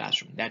see in the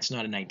classroom. That's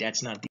not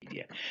that's not the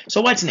idea.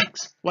 So what's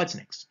next? What's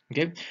next?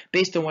 Okay,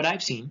 based on what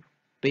I've seen,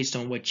 based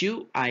on what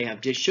I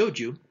have just showed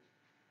you,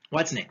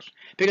 what's next?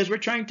 Because we're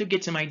trying to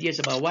get some ideas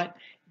about what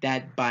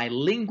that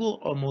bilingual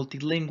or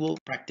multilingual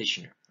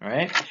practitioner. All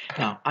right.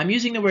 Now, I'm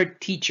using the word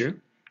teacher,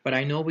 but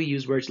I know we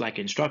use words like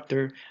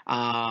instructor.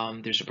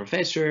 There's a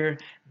professor.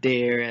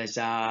 There's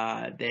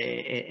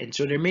and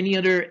so there are many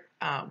other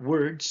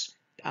words,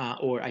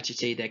 or I should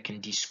say, that can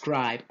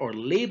describe or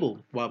label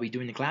what we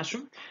do in the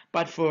classroom.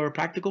 But for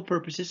practical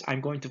purposes,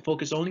 I'm going to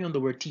focus only on the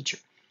word teacher,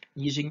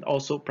 using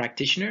also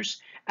practitioners,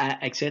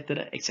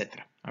 etc.,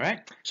 etc. All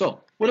right.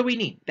 So what do we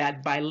need?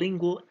 That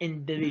bilingual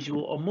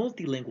individual or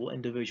multilingual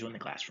individual in the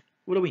classroom.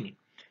 What do we need?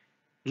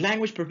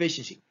 Language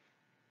proficiency.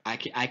 I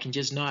can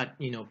just not,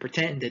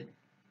 pretend that,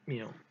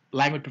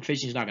 language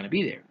proficiency is not going to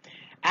be there.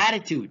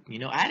 Attitude,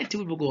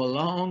 attitude will go a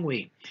long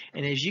way.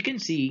 And as you can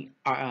see,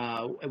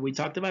 we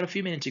talked about a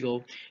few minutes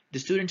ago, the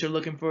students are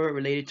looking for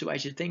related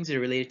to, things that are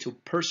related to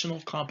personal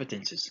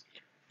competences.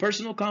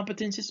 Personal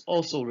competences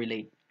also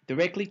relate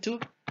directly to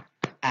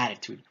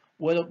attitude.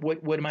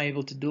 What am I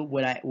able to do?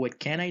 What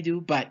can I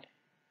do? But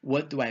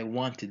what do I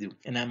want to do?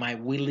 And am I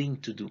willing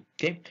to do?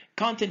 Okay.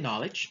 Content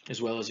knowledge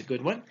as well as a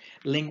good one.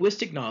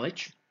 Linguistic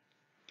knowledge,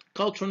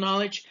 cultural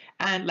knowledge,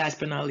 and last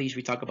but not least,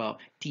 we talk about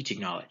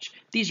teaching knowledge.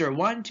 These are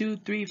 1, 2,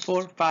 3,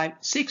 4, 5,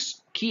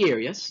 6 key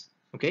areas,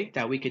 okay,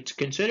 that we could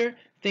consider,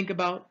 think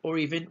about, or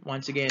even,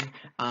 once again,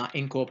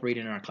 incorporate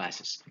in our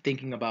classes.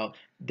 Thinking about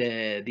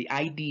the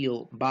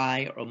ideal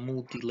bi or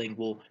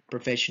multilingual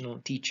professional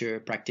teacher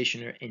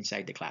practitioner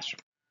inside the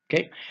classroom.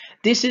 Okay,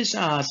 this is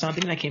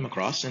something I came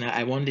across, and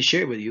I wanted to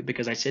share it with you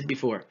because I said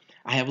before,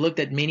 I have looked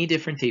at many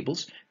different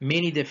tables,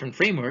 many different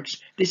frameworks.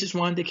 This is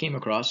one that came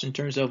across in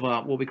terms of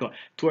what we call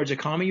towards a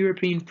common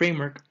European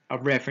framework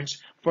of reference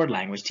for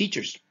language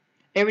teachers.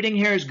 Everything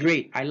here is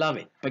great. I love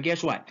it. But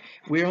guess what?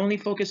 We're only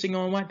focusing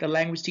on what? The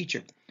language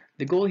teacher.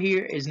 The goal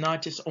here is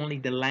not just only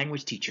the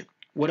language teacher.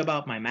 What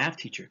about my math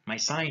teacher, my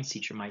science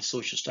teacher, my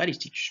social studies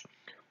teachers?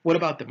 What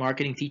about the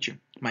marketing teacher,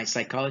 my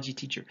psychology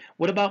teacher?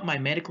 What about my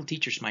medical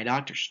teachers, my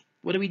doctors?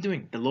 What are we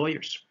doing? The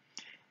lawyers.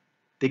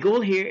 The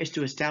goal here is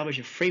to establish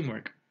a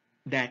framework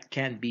that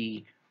can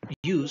be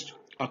used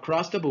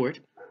across the board,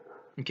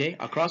 okay,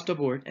 across the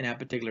board in that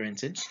particular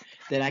instance,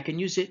 that I can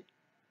use it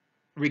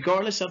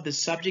regardless of the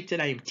subject that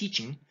I am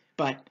teaching,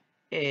 but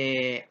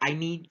I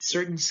need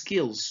certain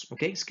skills,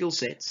 okay, skill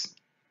sets,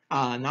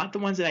 not the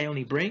ones that I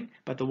only bring,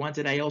 but the ones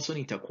that I also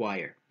need to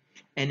acquire.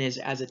 And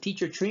as a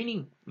teacher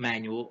training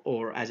manual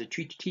or as a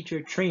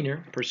teacher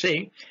trainer per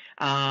se,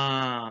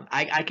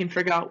 I can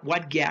figure out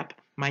what gap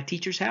my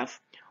teachers have,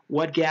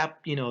 what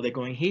gap, you know, they're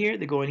going here,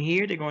 they're going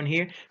here, they're going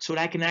here, so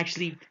that I can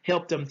actually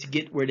help them to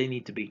get where they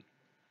need to be.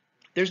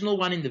 There's no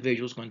one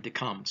individual who's going to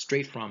come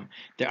straight from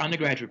their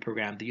undergraduate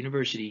program, the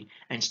university,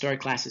 and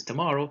start classes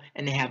tomorrow,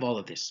 and they have all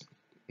of this.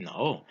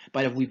 No,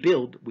 but if we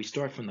build, we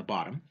start from the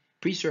bottom.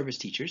 Pre-service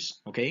teachers,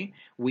 okay,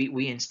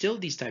 we instill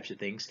these types of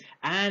things,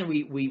 and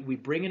we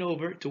bring it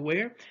over to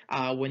where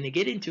when they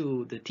get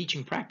into the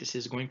teaching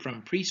practices, going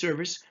from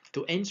pre-service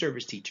to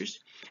in-service teachers,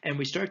 and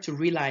we start to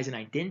realize and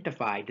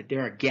identify that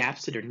there are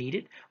gaps that are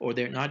needed, or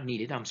they're not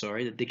needed, I'm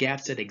sorry, that the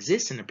gaps that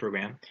exist in the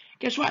program,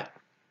 guess what?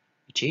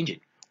 We change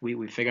it.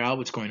 We figure out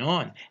what's going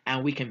on,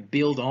 and we can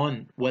build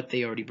on what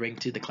they already bring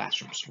to the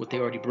classrooms, what they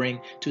already bring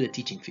to the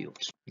teaching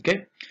fields.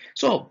 Okay,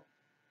 so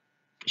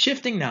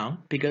shifting now,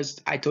 because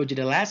I told you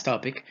the last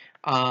topic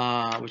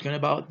was going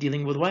about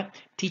dealing with what?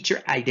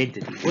 Teacher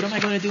identity. What am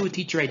I going to do with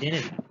teacher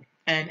identity?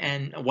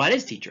 And what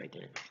is teacher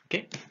identity?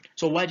 Okay,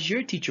 so what's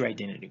your teacher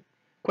identity?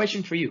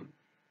 Question for you.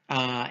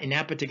 In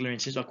that particular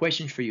instance, a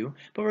question for you,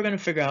 but we're going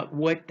to figure out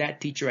what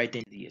that teacher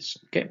identity is.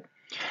 Okay,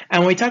 and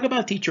when we talk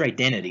about teacher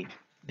identity,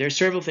 there are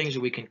several things that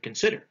we can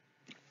consider.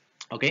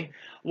 Okay,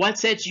 what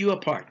sets you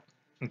apart?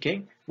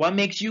 Okay, what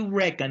makes you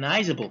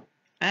recognizable?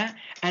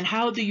 And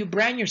how do you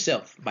brand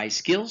yourself? By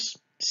skills,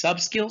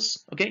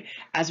 sub-skills, okay,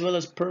 as well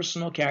as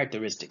personal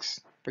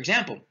characteristics. For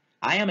example,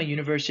 I am a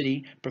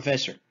university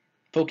professor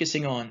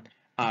focusing on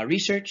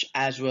research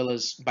as well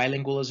as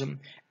bilingualism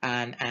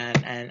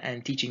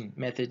and teaching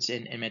methods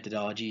and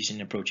methodologies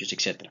and approaches,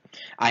 etc.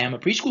 I am a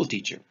preschool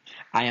teacher.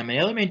 I am an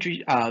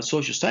elementary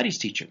social studies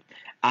teacher.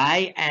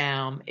 I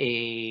am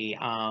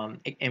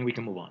and we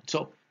can move on.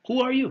 So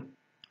who are you?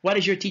 What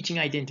is your teaching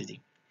identity?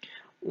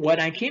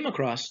 When I came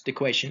across the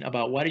question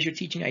about what is your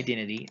teaching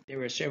identity, there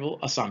were several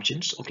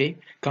assumptions, okay,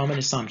 common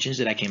assumptions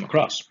that I came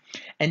across.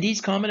 And these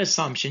common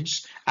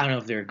assumptions, I don't know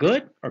if they're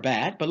good or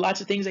bad, but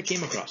lots of things I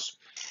came across.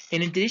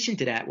 And in addition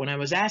to that, when I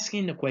was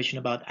asking the question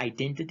about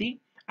identity,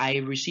 I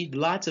received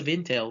lots of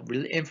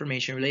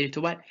information related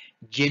to what?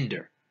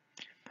 Gender.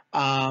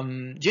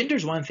 Gender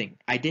is one thing,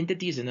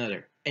 identity is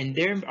another. And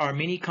there are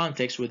many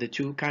contexts where the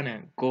two kind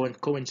of go and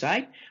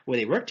coincide, where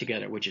they work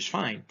together, which is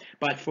fine.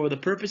 But for the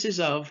purposes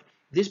of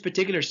this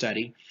particular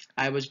study,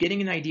 I was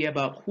getting an idea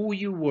about who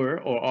you were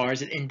or are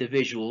as an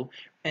individual,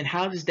 and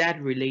how does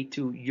that relate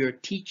to your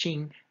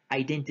teaching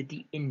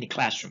identity in the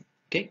classroom.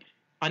 Okay,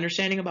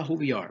 understanding about who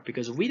we are,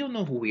 because if we don't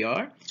know who we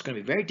are, it's going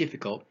to be very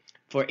difficult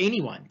for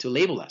anyone to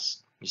label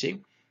us. You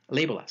see,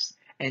 label us.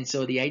 And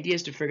so the idea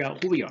is to figure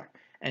out who we are.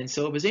 And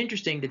so it was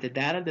interesting that the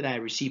data that I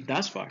received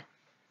thus far,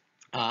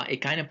 it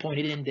kind of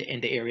pointed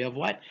in the area of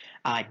what?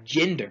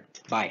 Gender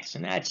bias.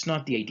 And that's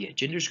not the idea.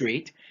 Gender's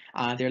great.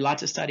 There are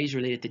lots of studies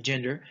related to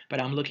gender,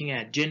 but I'm looking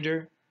at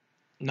gender,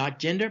 not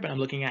gender, but I'm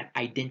looking at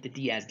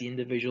identity as the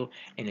individual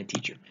and the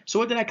teacher. So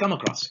what did I come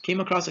across? Came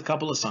across a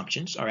couple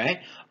assumptions, all right?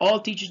 All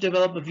teachers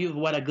develop a view of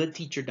what a good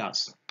teacher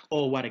does,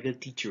 or what a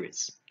good teacher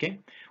is, okay?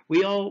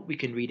 We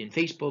can read in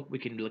Facebook, we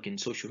can look in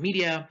social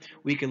media,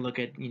 we can look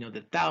at, you know,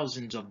 the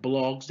thousands of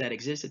blogs that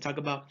exist that talk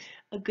about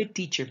a good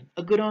teacher,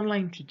 a good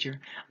online teacher,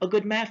 a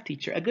good math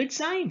teacher, a good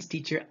science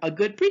teacher, a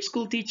good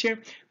preschool teacher.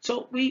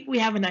 So we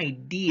have an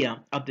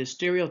idea of the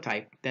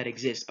stereotype that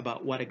exists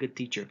about what a good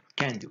teacher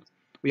can do.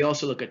 We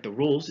also look at the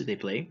roles that they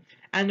play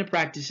and the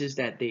practices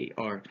that they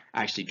are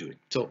actually doing.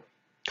 So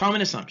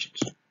common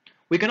assumptions.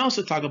 We can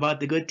also talk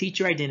about the good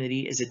teacher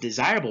identity is a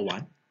desirable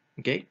one,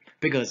 okay?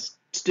 Because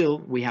still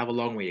we have a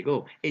long way to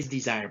go. It's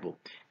desirable.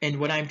 And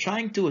what I'm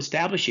trying to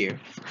establish here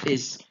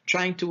is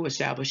trying to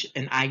establish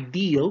an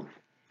ideal,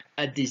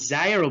 a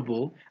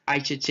desirable,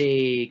 I should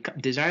say,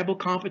 desirable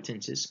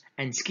competences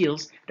and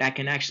skills that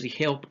can actually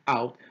help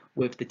out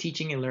with the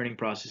teaching and learning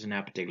process in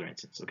that particular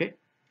instance, okay?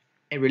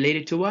 And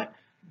related to what?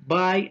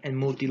 Bi and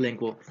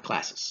multilingual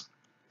classes.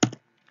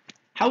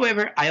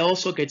 However, I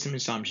also get some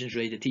assumptions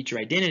related to teacher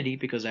identity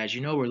because, as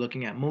you know, we're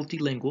looking at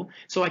multilingual.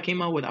 So I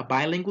came out with a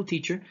bilingual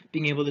teacher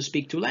being able to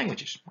speak 2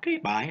 languages. Okay,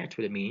 bi, that's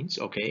what it means.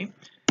 Okay.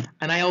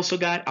 And I also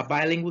got a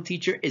bilingual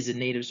teacher is a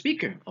native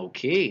speaker.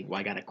 Okay, well,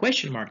 I got a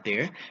question mark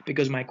there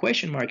because my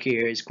question mark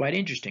here is quite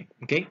interesting.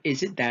 Okay,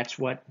 is it that's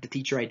what the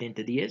teacher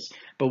identity is?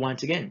 But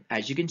once again,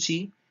 as you can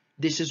see,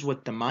 this is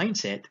what the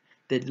mindset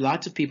that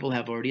lots of people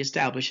have already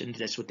established, and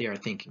that's what they are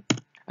thinking.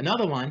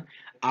 Another one,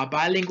 a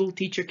bilingual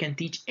teacher can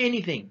teach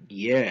anything.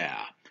 Yeah.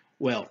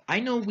 Well, I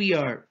know we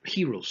are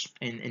heroes,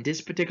 and in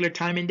this particular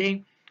time and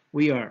day,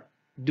 we are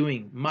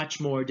doing much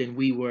more than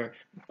we were,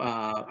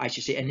 I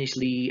should say,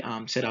 initially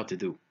set out to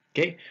do.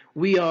 Okay,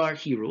 we are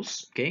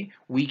heroes. Okay,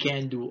 we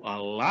can do a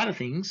lot of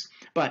things,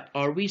 but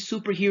are we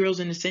superheroes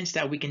in the sense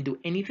that we can do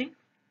anything?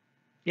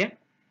 Yeah.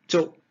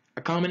 So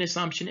a common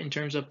assumption in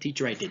terms of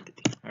teacher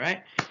identity. All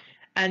right.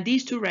 And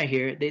these two right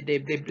here,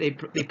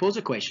 they pose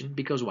a question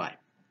because why?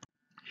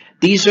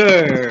 These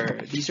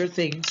are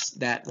things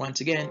that once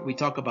again we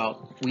talk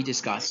about, we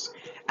discuss,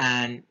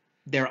 and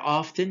they're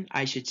often,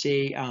 I should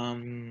say,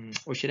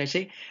 or should I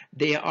say,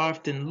 they are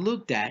often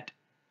looked at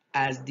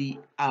as the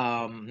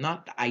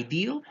not the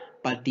ideal,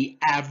 but the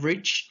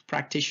average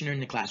practitioner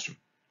in the classroom.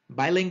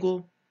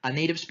 Bilingual, a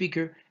native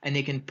speaker, and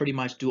they can pretty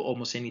much do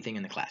almost anything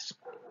in the class.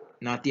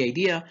 Not the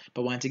idea,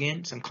 but once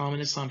again, some common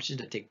assumptions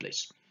that take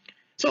place.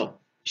 So,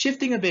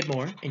 shifting a bit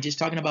more and just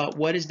talking about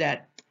what is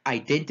that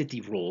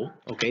identity role,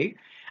 okay?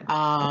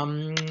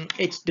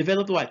 It's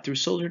developed what? Through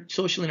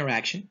social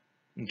interaction,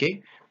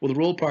 okay? With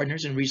role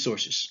partners and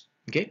resources,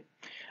 okay?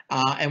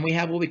 And we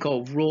have what we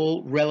call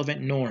role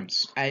relevant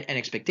norms and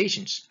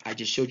expectations. I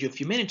just showed you a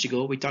few minutes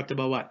ago. We talked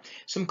about what?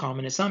 Some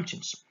common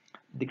assumptions.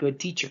 The good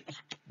teacher,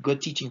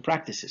 good teaching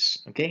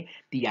practices, okay?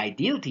 The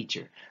ideal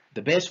teacher,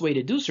 the best way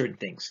to do certain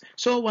things.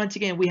 So once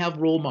again, we have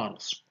role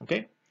models,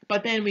 okay?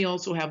 But then we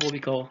also have what we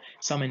call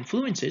some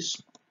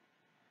influences,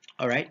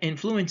 all right?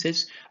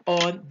 Influences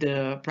on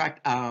the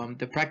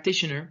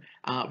practitioner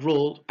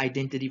role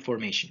identity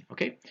formation,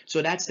 okay?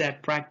 So that's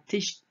that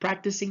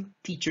practicing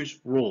teacher's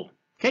role,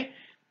 okay?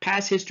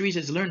 Past histories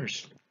as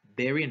learners,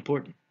 very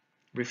important.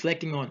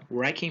 Reflecting on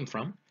where I came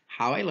from,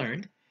 how I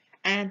learned,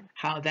 and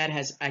how that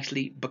has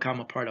actually become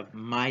a part of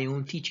my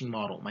own teaching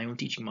model,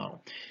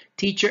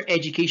 Teacher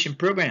education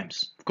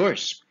programs, of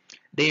course.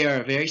 They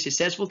are very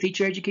successful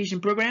teacher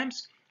education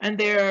programs, and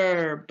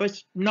they're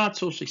but not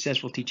so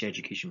successful teacher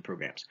education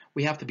programs.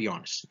 We have to be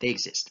honest, they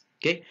exist,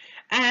 okay?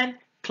 And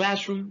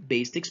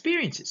classroom-based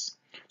experiences.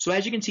 So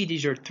as you can see,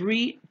 these are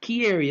three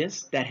key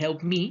areas that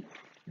help me,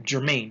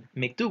 Jermaine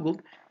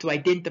McDougald, to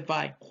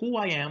identify who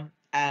I am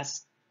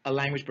as a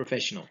language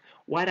professional.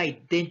 What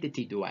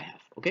identity do I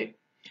have, okay?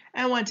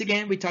 And once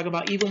again, we talk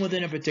about even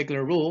within a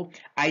particular role,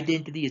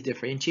 identity is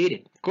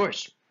differentiated. Of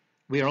course,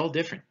 we are all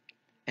different.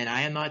 And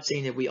I am not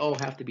saying that we all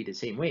have to be the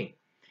same way.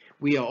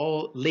 We are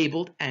all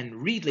labeled and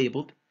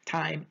relabeled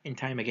time and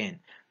time again.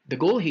 The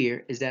goal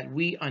here is that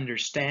we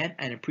understand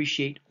and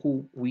appreciate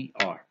who we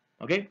are.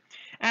 Okay?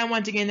 And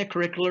once again, the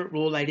curricular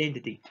role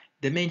identity.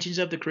 Dimensions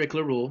of the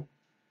curricular role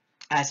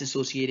as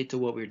associated to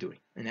what we're doing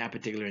in that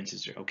particular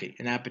instance. Okay,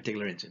 in that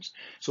particular instance.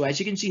 So as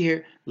you can see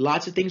here,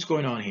 lots of things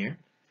going on here,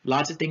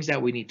 lots of things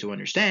that we need to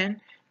understand,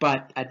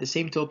 but at the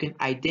same token,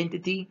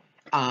 identity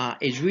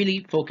is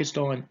really focused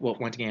on, well,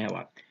 once again,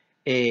 what?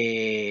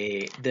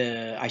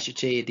 I should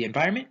say, the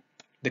environment,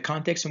 the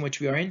context in which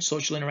we are in,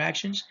 social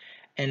interactions,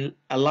 and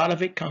a lot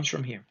of it comes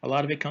from here. A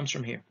lot of it comes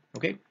from here,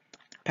 okay?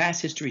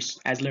 Past histories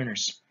as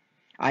learners.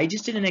 I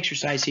just did an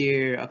exercise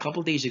here a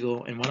couple days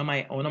ago in one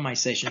of my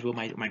sessions with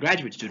my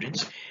graduate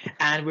students,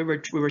 and we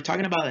were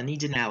talking about a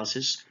needs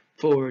analysis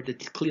for the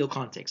CLIL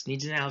context,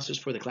 needs analysis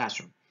for the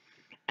classroom.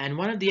 And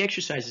one of the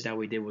exercises that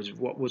we did was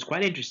what was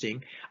quite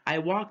interesting. I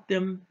walked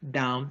them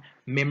down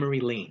memory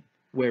lane,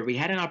 where we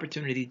had an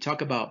opportunity to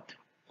talk about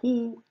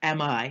who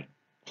am I,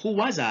 who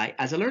was I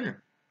as a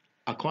learner,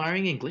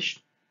 acquiring English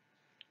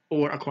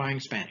or acquiring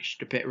Spanish,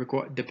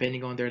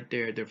 depending on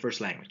their first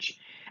language.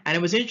 And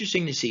it was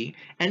interesting to see.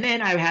 And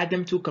then I had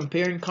them to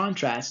compare and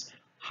contrast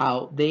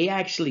how they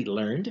actually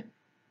learned,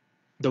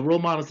 the role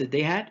models that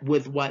they had,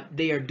 with what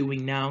they are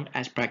doing now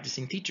as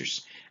practicing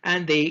teachers.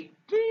 And they,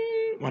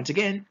 once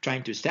again,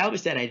 trying to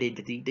establish that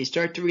identity, they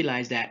start to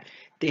realize that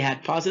they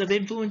had positive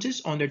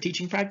influences on their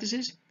teaching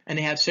practices, and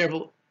they have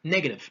several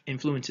negative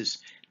influences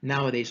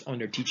nowadays on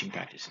their teaching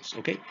practices.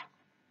 Okay?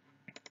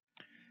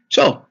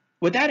 So,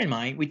 with that in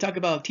mind, we talk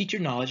about teacher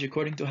knowledge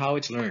according to how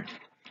it's learned.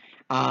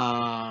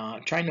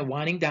 Trying to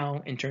winding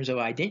down in terms of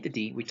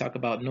identity, we talk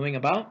about, knowing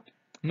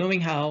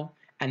how,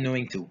 and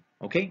knowing to.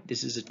 Okay,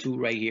 this is a two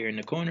right here in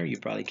the corner. You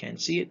probably can't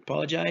see it.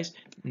 Apologize.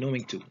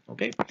 Knowing to.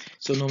 Okay,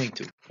 so knowing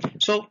to.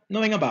 So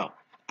knowing about.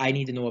 I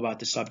need to know about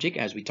the subject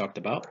as we talked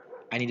about.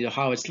 I need to know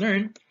how it's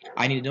learned.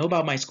 I need to know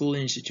about my school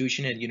and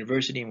institution and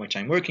university in which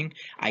I'm working.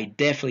 I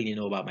definitely need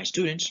to know about my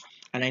students.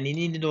 And I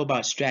need to know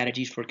about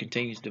strategies for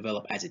continuing to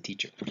develop as a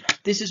teacher.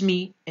 This is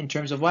me in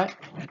terms of what?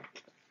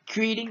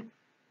 Creating,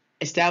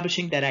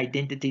 establishing that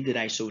identity that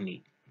I so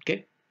need.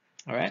 Okay?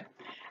 All right?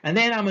 And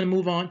then I'm going to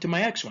move on to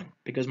my next one,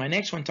 because my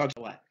next one talks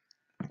about what?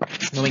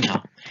 Knowing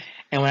how.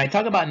 And when I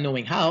talk about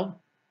knowing how,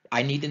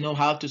 I need to know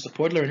how to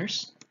support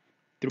learners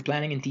through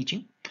planning and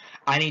teaching.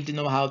 I need to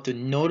know how to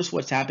notice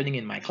what's happening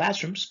in my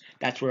classrooms.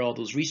 That's where all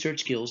those research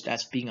skills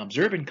that's being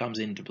observant comes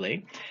into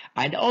play.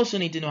 I also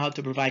need to know how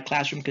to provide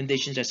classroom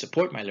conditions that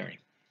support my learning.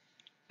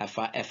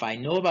 If I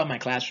know about my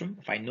classroom,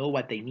 if I know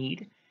what they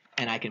need,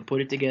 and I can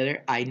put it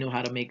together, I know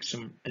how to make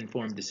some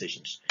informed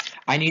decisions.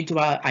 I need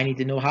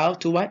to know how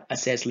to what?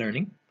 Assess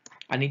learning.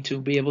 I need to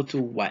be able to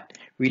what?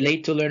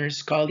 Relate to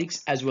learners,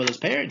 colleagues, as well as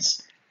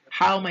parents.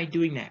 How am I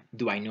doing that?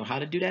 Do I know how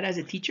to do that as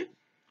a teacher?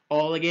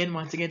 All again,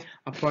 once again,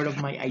 a part of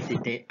my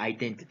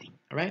identity.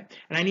 All right,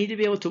 and I need to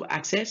be able to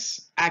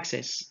access,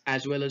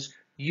 as well as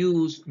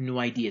use new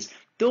ideas.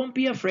 Don't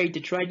be afraid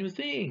to try new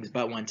things.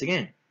 But once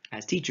again,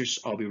 as teachers,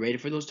 are we ready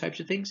for those types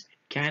of things?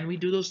 Can we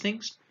do those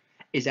things?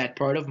 Is that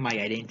part of my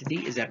identity?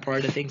 Is that part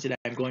of the things that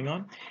I'm going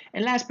on?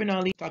 And last but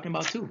not least, talking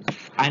about two.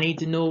 I need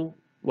to know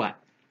what?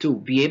 To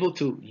be able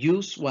to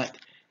use what?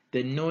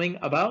 The knowing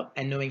about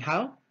and knowing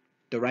how,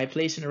 the right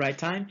place and the right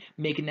time,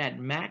 making that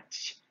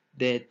match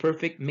the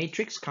perfect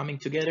matrix coming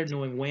together,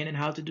 knowing when and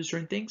how to do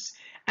certain things.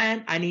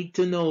 And I need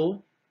to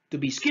know to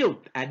be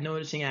skilled at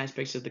noticing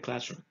aspects of the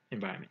classroom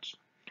environments.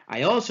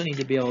 I also need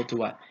to be able to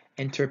what?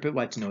 Interpret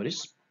what's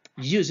noticed,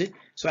 use it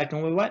so I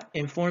can what?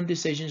 Inform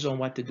decisions on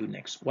what to do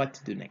next. What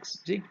to do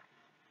next. See?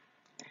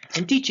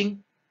 In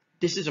teaching,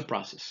 this is a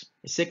process.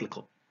 It's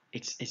cyclical.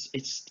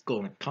 It's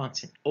going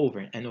constant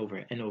over and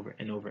over and over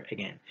and over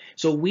again.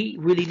 So we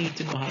really need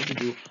to know how to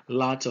do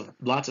lots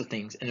of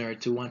things in order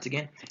to once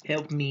again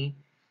help me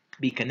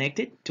be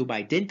connected, to be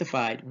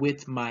identified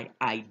with my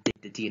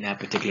identity in that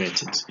particular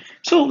instance.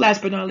 So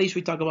last but not least,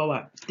 we talk about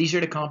what? These are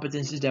the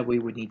competencies that we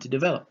would need to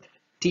develop.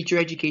 Teacher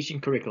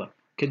education curricula,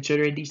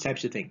 considering these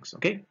types of things,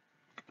 okay?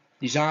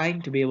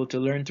 Designed to be able to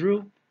learn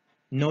through,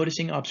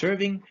 noticing,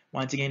 observing,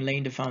 once again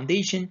laying the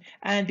foundation,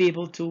 and be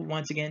able to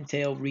once again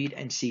tell, read,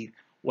 and see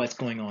what's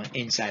going on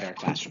inside our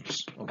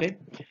classrooms, okay?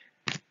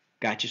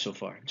 Got you so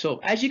far. So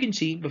as you can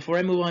see, before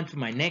I move on to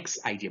my next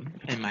item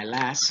and my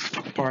last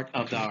part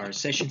of our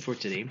session for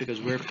today, because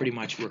we're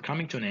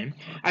coming to an end,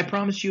 I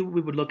promised you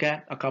we would look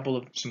at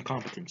some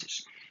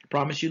competencies.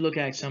 Promise you look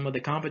at some of the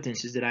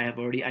competencies that I have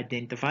already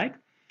identified.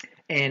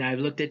 And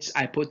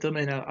I put them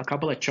in a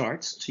couple of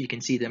charts so you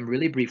can see them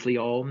really briefly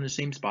all in the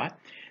same spot.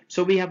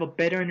 So we have a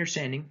better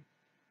understanding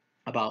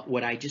about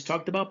what I just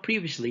talked about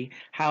previously,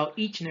 how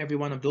each and every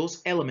one of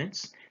those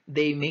elements,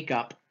 they make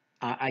up,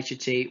 I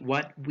should say,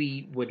 what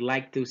we would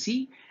like to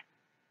see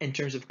in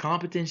terms of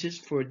competencies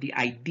for the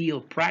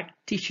ideal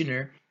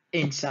practitioner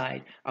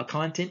inside a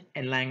content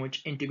and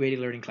language integrated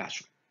learning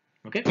classroom.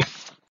 Okay?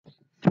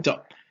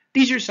 So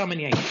these are some of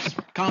the ideas,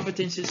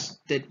 competencies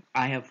that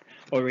I have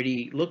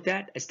already looked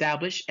at,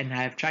 established, and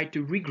I have tried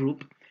to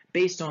regroup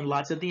based on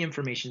lots of the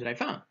information that I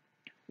found.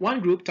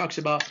 One group talks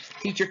about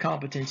teacher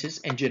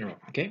competencies in general,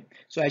 okay?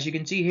 So as you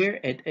can see here,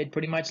 it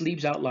pretty much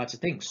leaves out lots of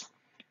things.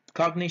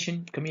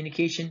 Cognition,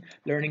 communication,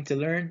 learning to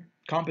learn,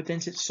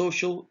 competencies,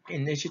 social,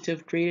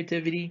 initiative,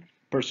 creativity,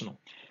 personal.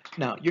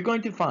 Now, you're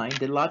going to find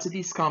that lots of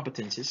these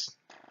competencies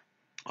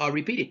are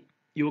repeated.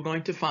 You are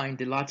going to find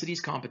that lots of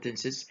these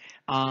competencies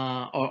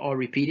are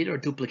repeated or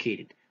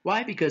duplicated.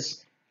 Why?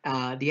 Because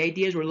the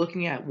idea is we're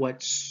looking at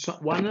what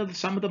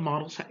some of the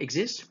models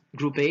exist,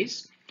 group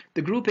A's.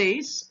 The group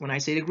A's, when I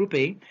say the group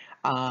A,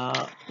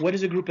 what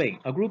is a group A?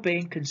 A group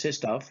A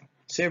consists of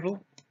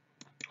several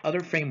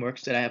other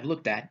frameworks that I have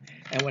looked at,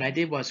 and what I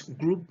did was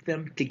group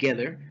them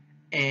together,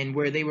 and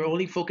where they were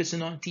only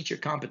focusing on teacher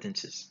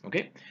competences,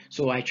 okay?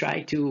 So I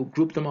tried to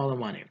group them all in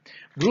one here.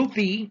 Group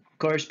B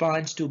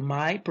corresponds to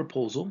my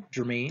proposal,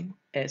 Jermaine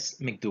S.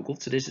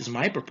 McDougald. So this is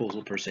my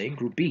proposal per se,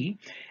 Group B,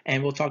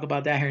 and we'll talk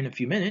about that here in a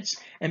few minutes.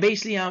 And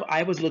basically,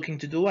 I was looking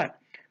to do what?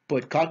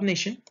 Put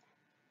cognition,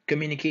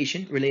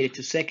 communication related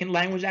to second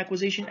language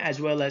acquisition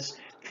as well as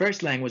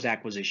first language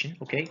acquisition,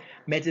 okay?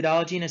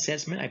 Methodology and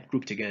assessment I've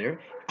grouped together.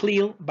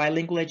 CLIL,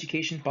 bilingual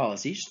education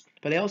policies,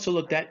 but I also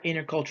looked at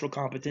intercultural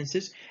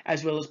competences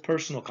as well as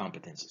personal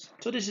competences.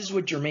 So this is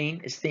what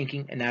Jermaine is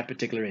thinking in that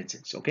particular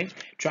instance, okay?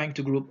 Trying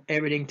to group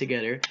everything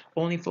together,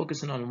 only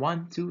focusing on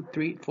 1, 2,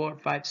 3, 4,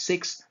 5,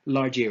 6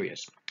 large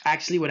areas.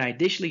 Actually, what I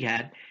initially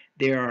had,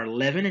 there are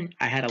 11, and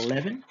I had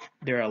 11,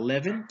 there are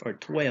 11 or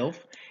 12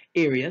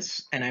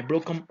 areas, and I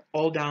broke them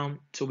all down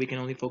so we can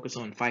only focus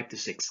on 5 to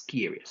 6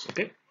 key areas,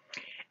 okay?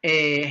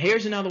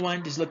 Here's another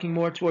one just looking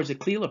more towards a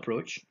CLIL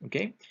approach,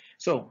 okay?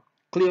 So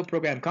CLIL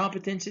program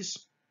competences,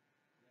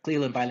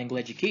 CLIL and bilingual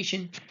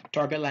education,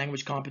 target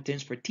language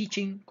competence for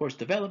teaching, course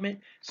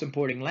development,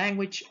 supporting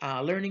language,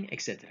 learning,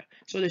 etc.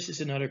 So this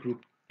is another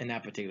group in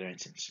that particular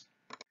instance.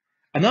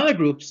 Another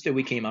groups that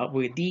we came up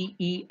with, D,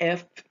 E,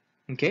 F,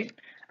 okay?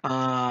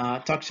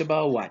 Talks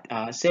about what?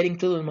 Setting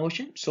CLIL in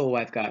motion. So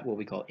I've got what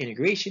we call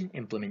integration,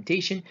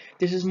 implementation.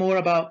 This is more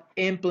about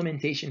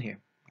implementation here,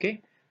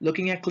 okay?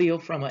 Looking at CLIL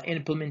from an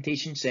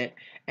implementation set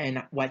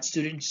and what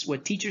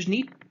teachers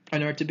need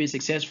in order to be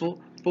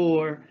successful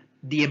for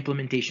the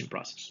implementation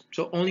process.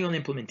 So only on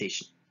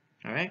implementation,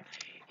 all right?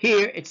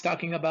 Here it's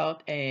talking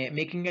about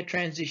making a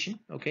transition,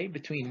 okay,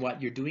 between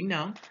what you're doing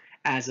now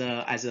as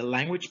a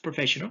language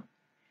professional,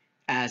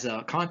 as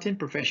a content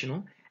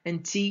professional,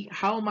 and see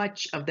how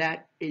much of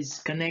that is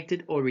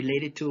connected or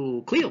related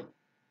to CLIL.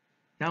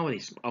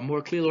 Nowadays, a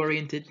more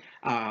CLIL-oriented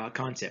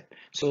concept.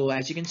 So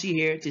as you can see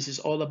here, this is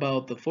all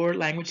about the 4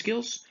 language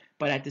skills,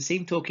 but at the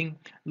same token,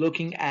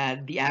 looking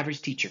at the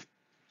average teacher.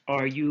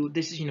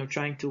 This is,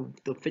 trying to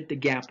fit the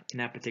gap in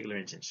that particular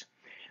instance.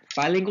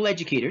 Bilingual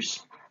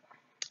educators.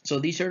 So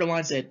these are the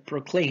ones that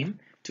proclaim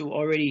to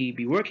already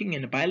be working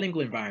in a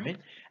bilingual environment.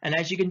 And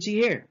as you can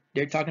see here,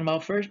 they're talking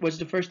about first, what's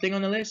the first thing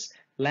on the list?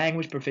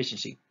 Language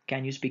proficiency.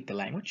 Can you speak the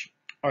language?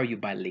 Are you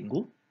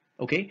bilingual?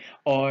 Okay,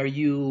 are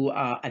you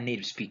a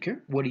native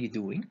speaker? What are you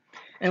doing?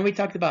 And we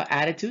talked about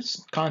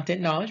attitudes,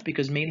 content knowledge,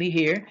 because mainly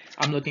here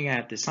I'm looking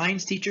at the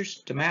science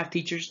teachers, the math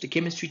teachers, the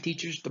chemistry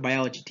teachers, the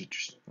biology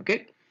teachers.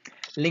 Okay,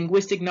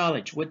 linguistic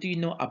knowledge. What do you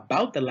know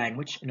about the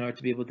language in order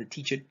to be able to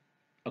teach it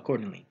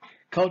accordingly?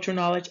 Cultural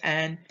knowledge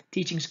and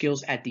teaching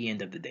skills at the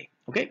end of the day.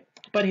 Okay,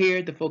 but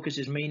here the focus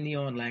is mainly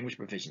on language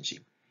proficiency.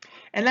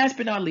 And last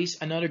but not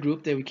least, another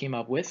group that we came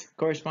up with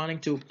corresponding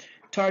to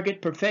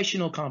target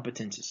professional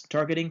competences,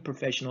 targeting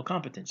professional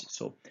competences.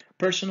 So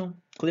personal,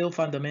 CLIL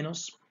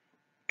fundamentals,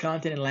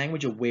 content and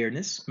language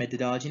awareness,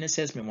 methodology and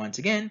assessment once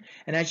again.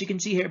 And as you can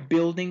see here,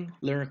 building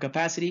learner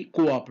capacity,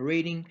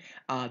 cooperating,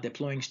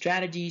 deploying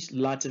strategies,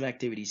 lots of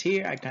activities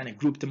here. I kind of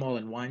grouped them all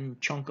in one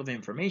chunk of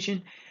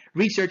information.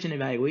 Research and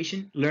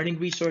evaluation, learning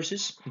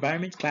resources,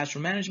 environment,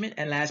 classroom management,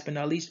 and last but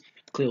not least,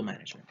 CLIL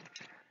management.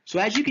 So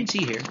as you can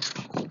see here,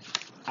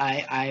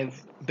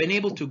 I've been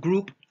able to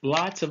group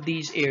lots of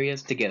these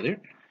areas together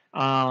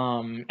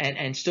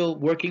and still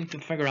working to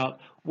figure out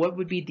what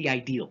would be the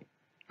ideal,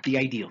 the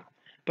ideal.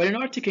 But in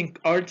order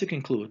to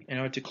conclude, in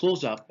order to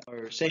close up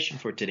our session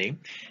for today,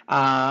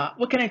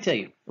 what can I tell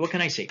you? What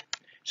can I say?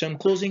 Some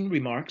closing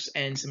remarks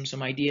and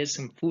some ideas,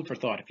 some food for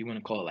thought, if you want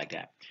to call it like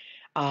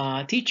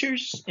that.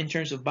 Teachers, in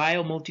terms of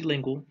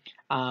multilingual,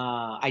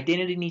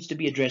 identity needs to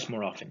be addressed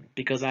more often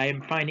because I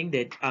am finding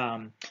that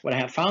what I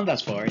have found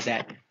thus far is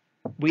that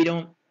we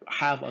don't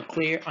have a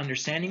clear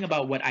understanding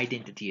about what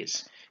identity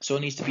is. So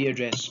it needs to be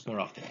addressed more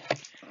often.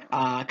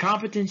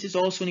 Competencies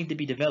also need to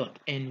be developed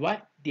in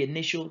what? The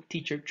initial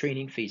teacher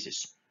training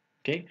phases.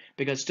 Okay,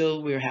 because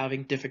still we're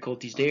having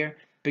difficulties there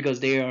because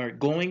they are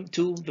going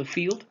to the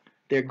field.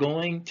 They're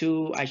going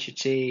to, I should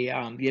say,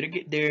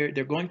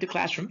 they're going to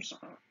classrooms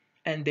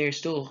and they're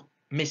still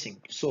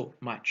missing so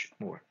much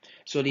more.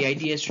 So the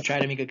idea is to try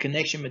to make a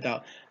connection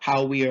about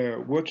how we are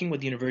working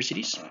with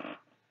universities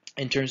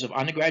in terms of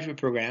undergraduate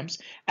programs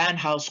and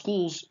how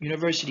schools,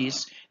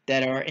 universities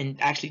that are in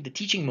actually the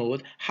teaching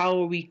mode, how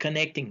are we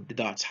connecting the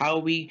dots? How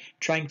are we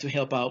trying to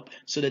help out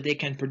so that they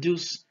can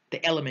produce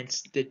the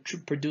elements that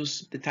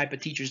produce the type of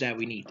teachers that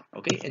we need,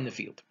 okay, in the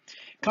field.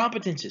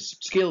 Competences,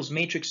 skills,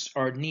 matrix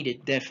are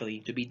needed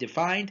definitely to be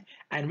defined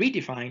and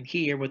redefined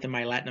here within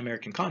my Latin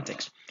American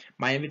context.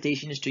 My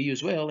invitation is to you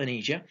as well in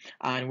Asia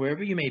and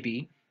wherever you may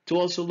be to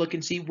also look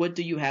and see what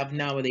do you have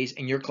nowadays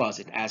in your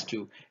closet as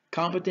to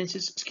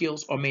competences,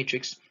 skills, or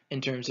matrix in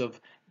terms of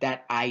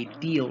that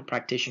ideal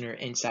practitioner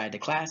inside the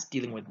class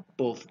dealing with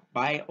both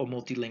bi or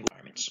multilingual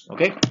environments.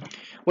 Okay,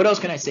 what else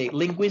can I say?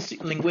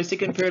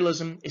 Linguistic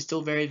imperialism is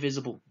still very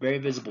visible, very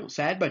visible.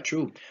 Sad but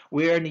true.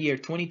 We're in the year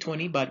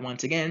 2020, but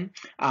once again,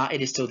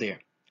 it is still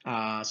there.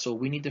 So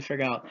we need to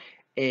figure out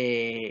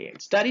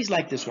studies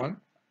like this one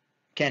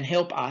can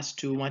help us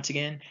to once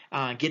again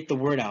get the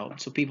word out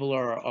so people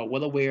are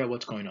well aware of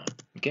what's going on.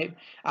 Okay,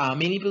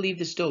 many believe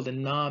that still the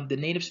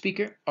native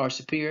speaker are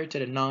superior to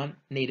the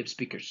non-native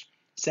speakers.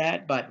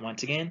 Sad, but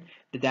once again,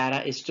 the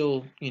data is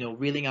still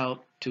reeling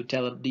out to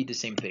tell the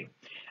same thing.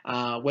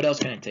 What else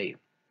can I tell you?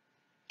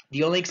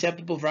 The only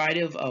acceptable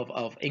variety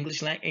of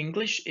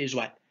English is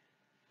what?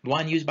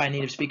 One used by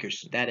native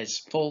speakers. That is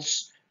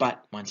false,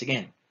 but once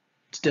again,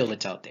 still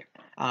it's out there.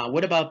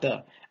 What about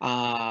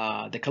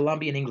the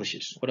Colombian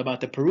Englishes? What about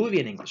the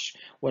Peruvian English?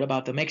 What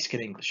about the Mexican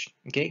English?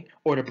 Okay,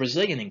 or the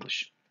Brazilian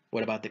English?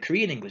 What about the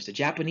Korean English, the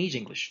Japanese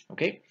English?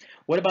 Okay,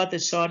 what about the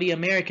Saudi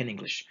American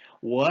English?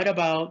 What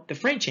about the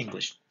French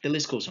English? The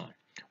list goes on.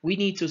 We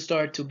need to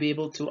start to be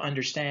able to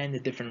understand the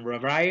different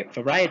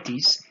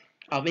varieties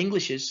of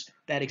Englishes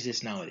that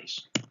exist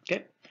nowadays.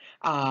 Okay,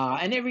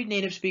 and every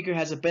native speaker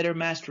has a better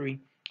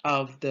mastery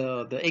of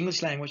the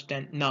English language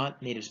than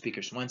non-native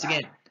speakers. Once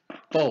again,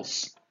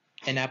 false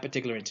in that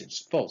particular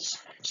instance, false.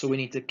 So we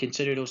need to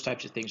consider those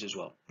types of things as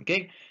well.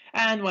 Okay,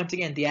 and once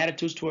again, the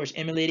attitudes towards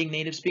emulating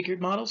native speaker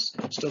models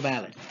still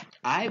valid.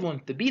 I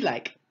want to be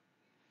like,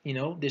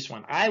 this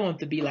one. I want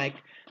to be like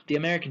the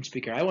American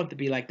speaker. I want to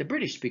be like the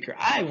British speaker.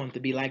 I want to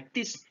be like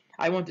this.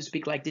 I want to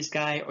speak like this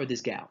guy or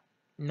this gal.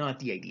 Not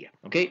the idea.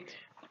 Okay,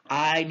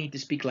 I need to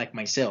speak like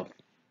myself,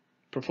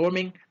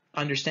 performing,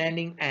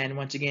 understanding, and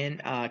once again,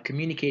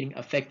 communicating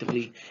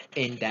effectively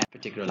in that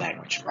particular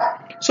language.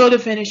 So to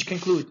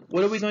conclude,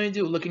 what are we going to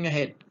do looking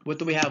ahead? What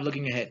do we have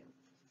looking ahead?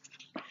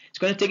 It's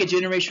going to take a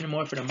generation or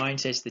more for the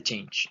mindsets to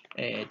change.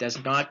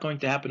 That's not going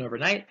to happen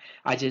overnight.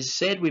 I just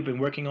said we've been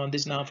working on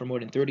this now for more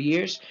than 30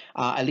 years,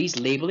 at least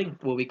labeling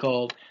what we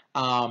call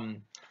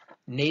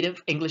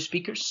native English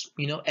speakers,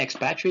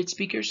 expatriate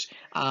speakers.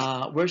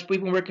 We've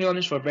been working on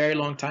this for a very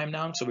long time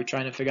now, so we're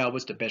trying to figure out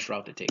what's the best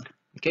route to take.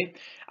 Okay,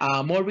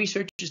 more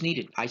research is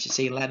needed, I should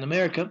say, in Latin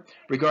America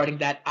regarding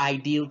that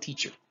ideal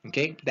teacher.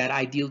 Okay, that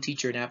ideal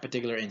teacher in that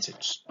particular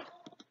instance.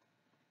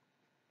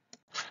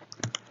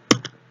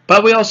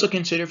 But we also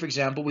consider, for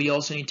example, we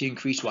also need to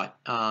increase what?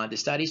 The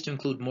studies to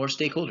include more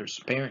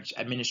stakeholders, parents,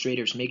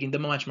 administrators, making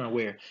them much more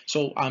aware.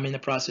 So I'm in the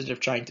process of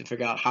trying to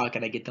figure out how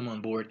can I get them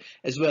on board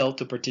as well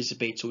to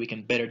participate so we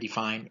can better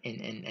define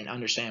and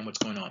understand what's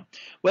going on.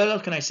 What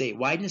else can I say?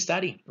 Widen the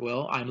study.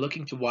 Well, I'm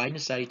looking to widen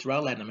the study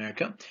throughout Latin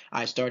America.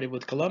 I started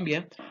with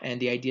Colombia, and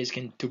the idea is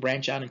to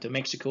branch out into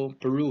Mexico,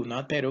 Peru,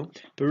 not Peru,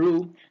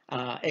 Peru,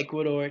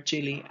 Ecuador,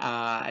 Chile,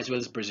 as well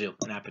as Brazil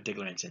in that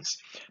particular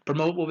instance.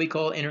 Promote what we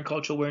call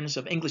intercultural awareness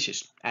of Englishes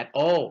at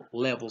all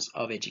levels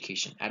of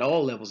education,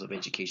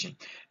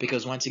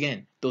 because once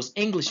again, those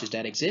Englishes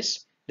that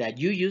exist, that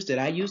you use, that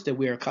I use, that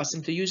we are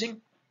accustomed to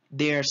using,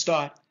 they are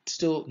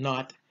still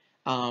not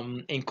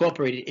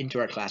incorporated into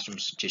our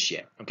classrooms just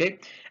yet, okay?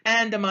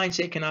 And the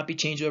mindset cannot be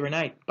changed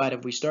overnight, but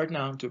if we start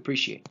now to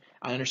appreciate,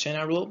 I understand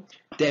our role,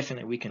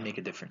 definitely we can make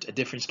a difference. A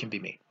difference can be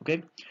made,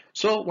 okay?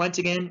 So once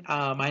again,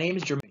 my name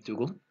is Jermaine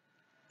McDougald.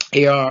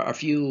 Here are a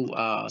few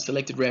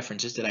selected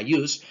references that I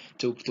use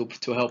to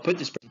help put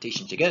this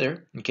presentation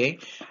together, okay?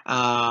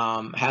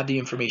 Have the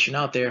information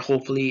out there.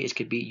 Hopefully it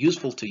could be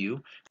useful to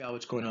you, how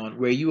what's going on,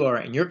 where you are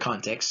in your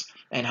context,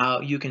 and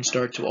how you can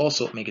start to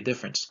also make a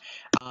difference.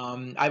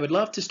 I would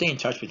love to stay in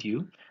touch with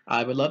you.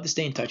 I would love to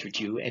stay in touch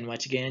with you. And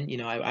once again,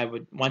 I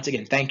would once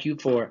again thank you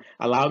for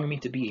allowing me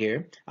to be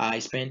here. I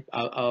spent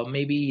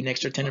maybe an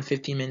extra 10 or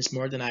 15 minutes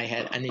more than I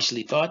had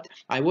initially thought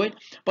I would,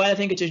 but I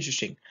think it's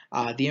interesting.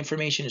 The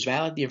information is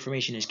valid, the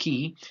information is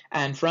key.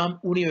 And from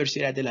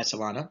Universidad de la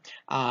Sabana,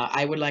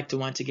 I would like to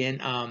once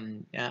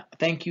again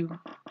thank you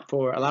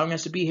for allowing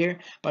us to be here,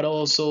 but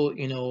also,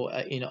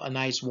 a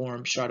nice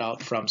warm shout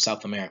out from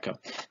South America.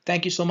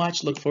 Thank you so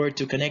much. Look forward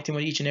to connecting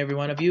with each and every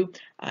one of you,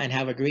 and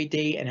have a great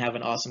day and have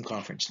an awesome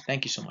conference.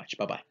 Thank you so much.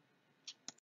 Bye-bye.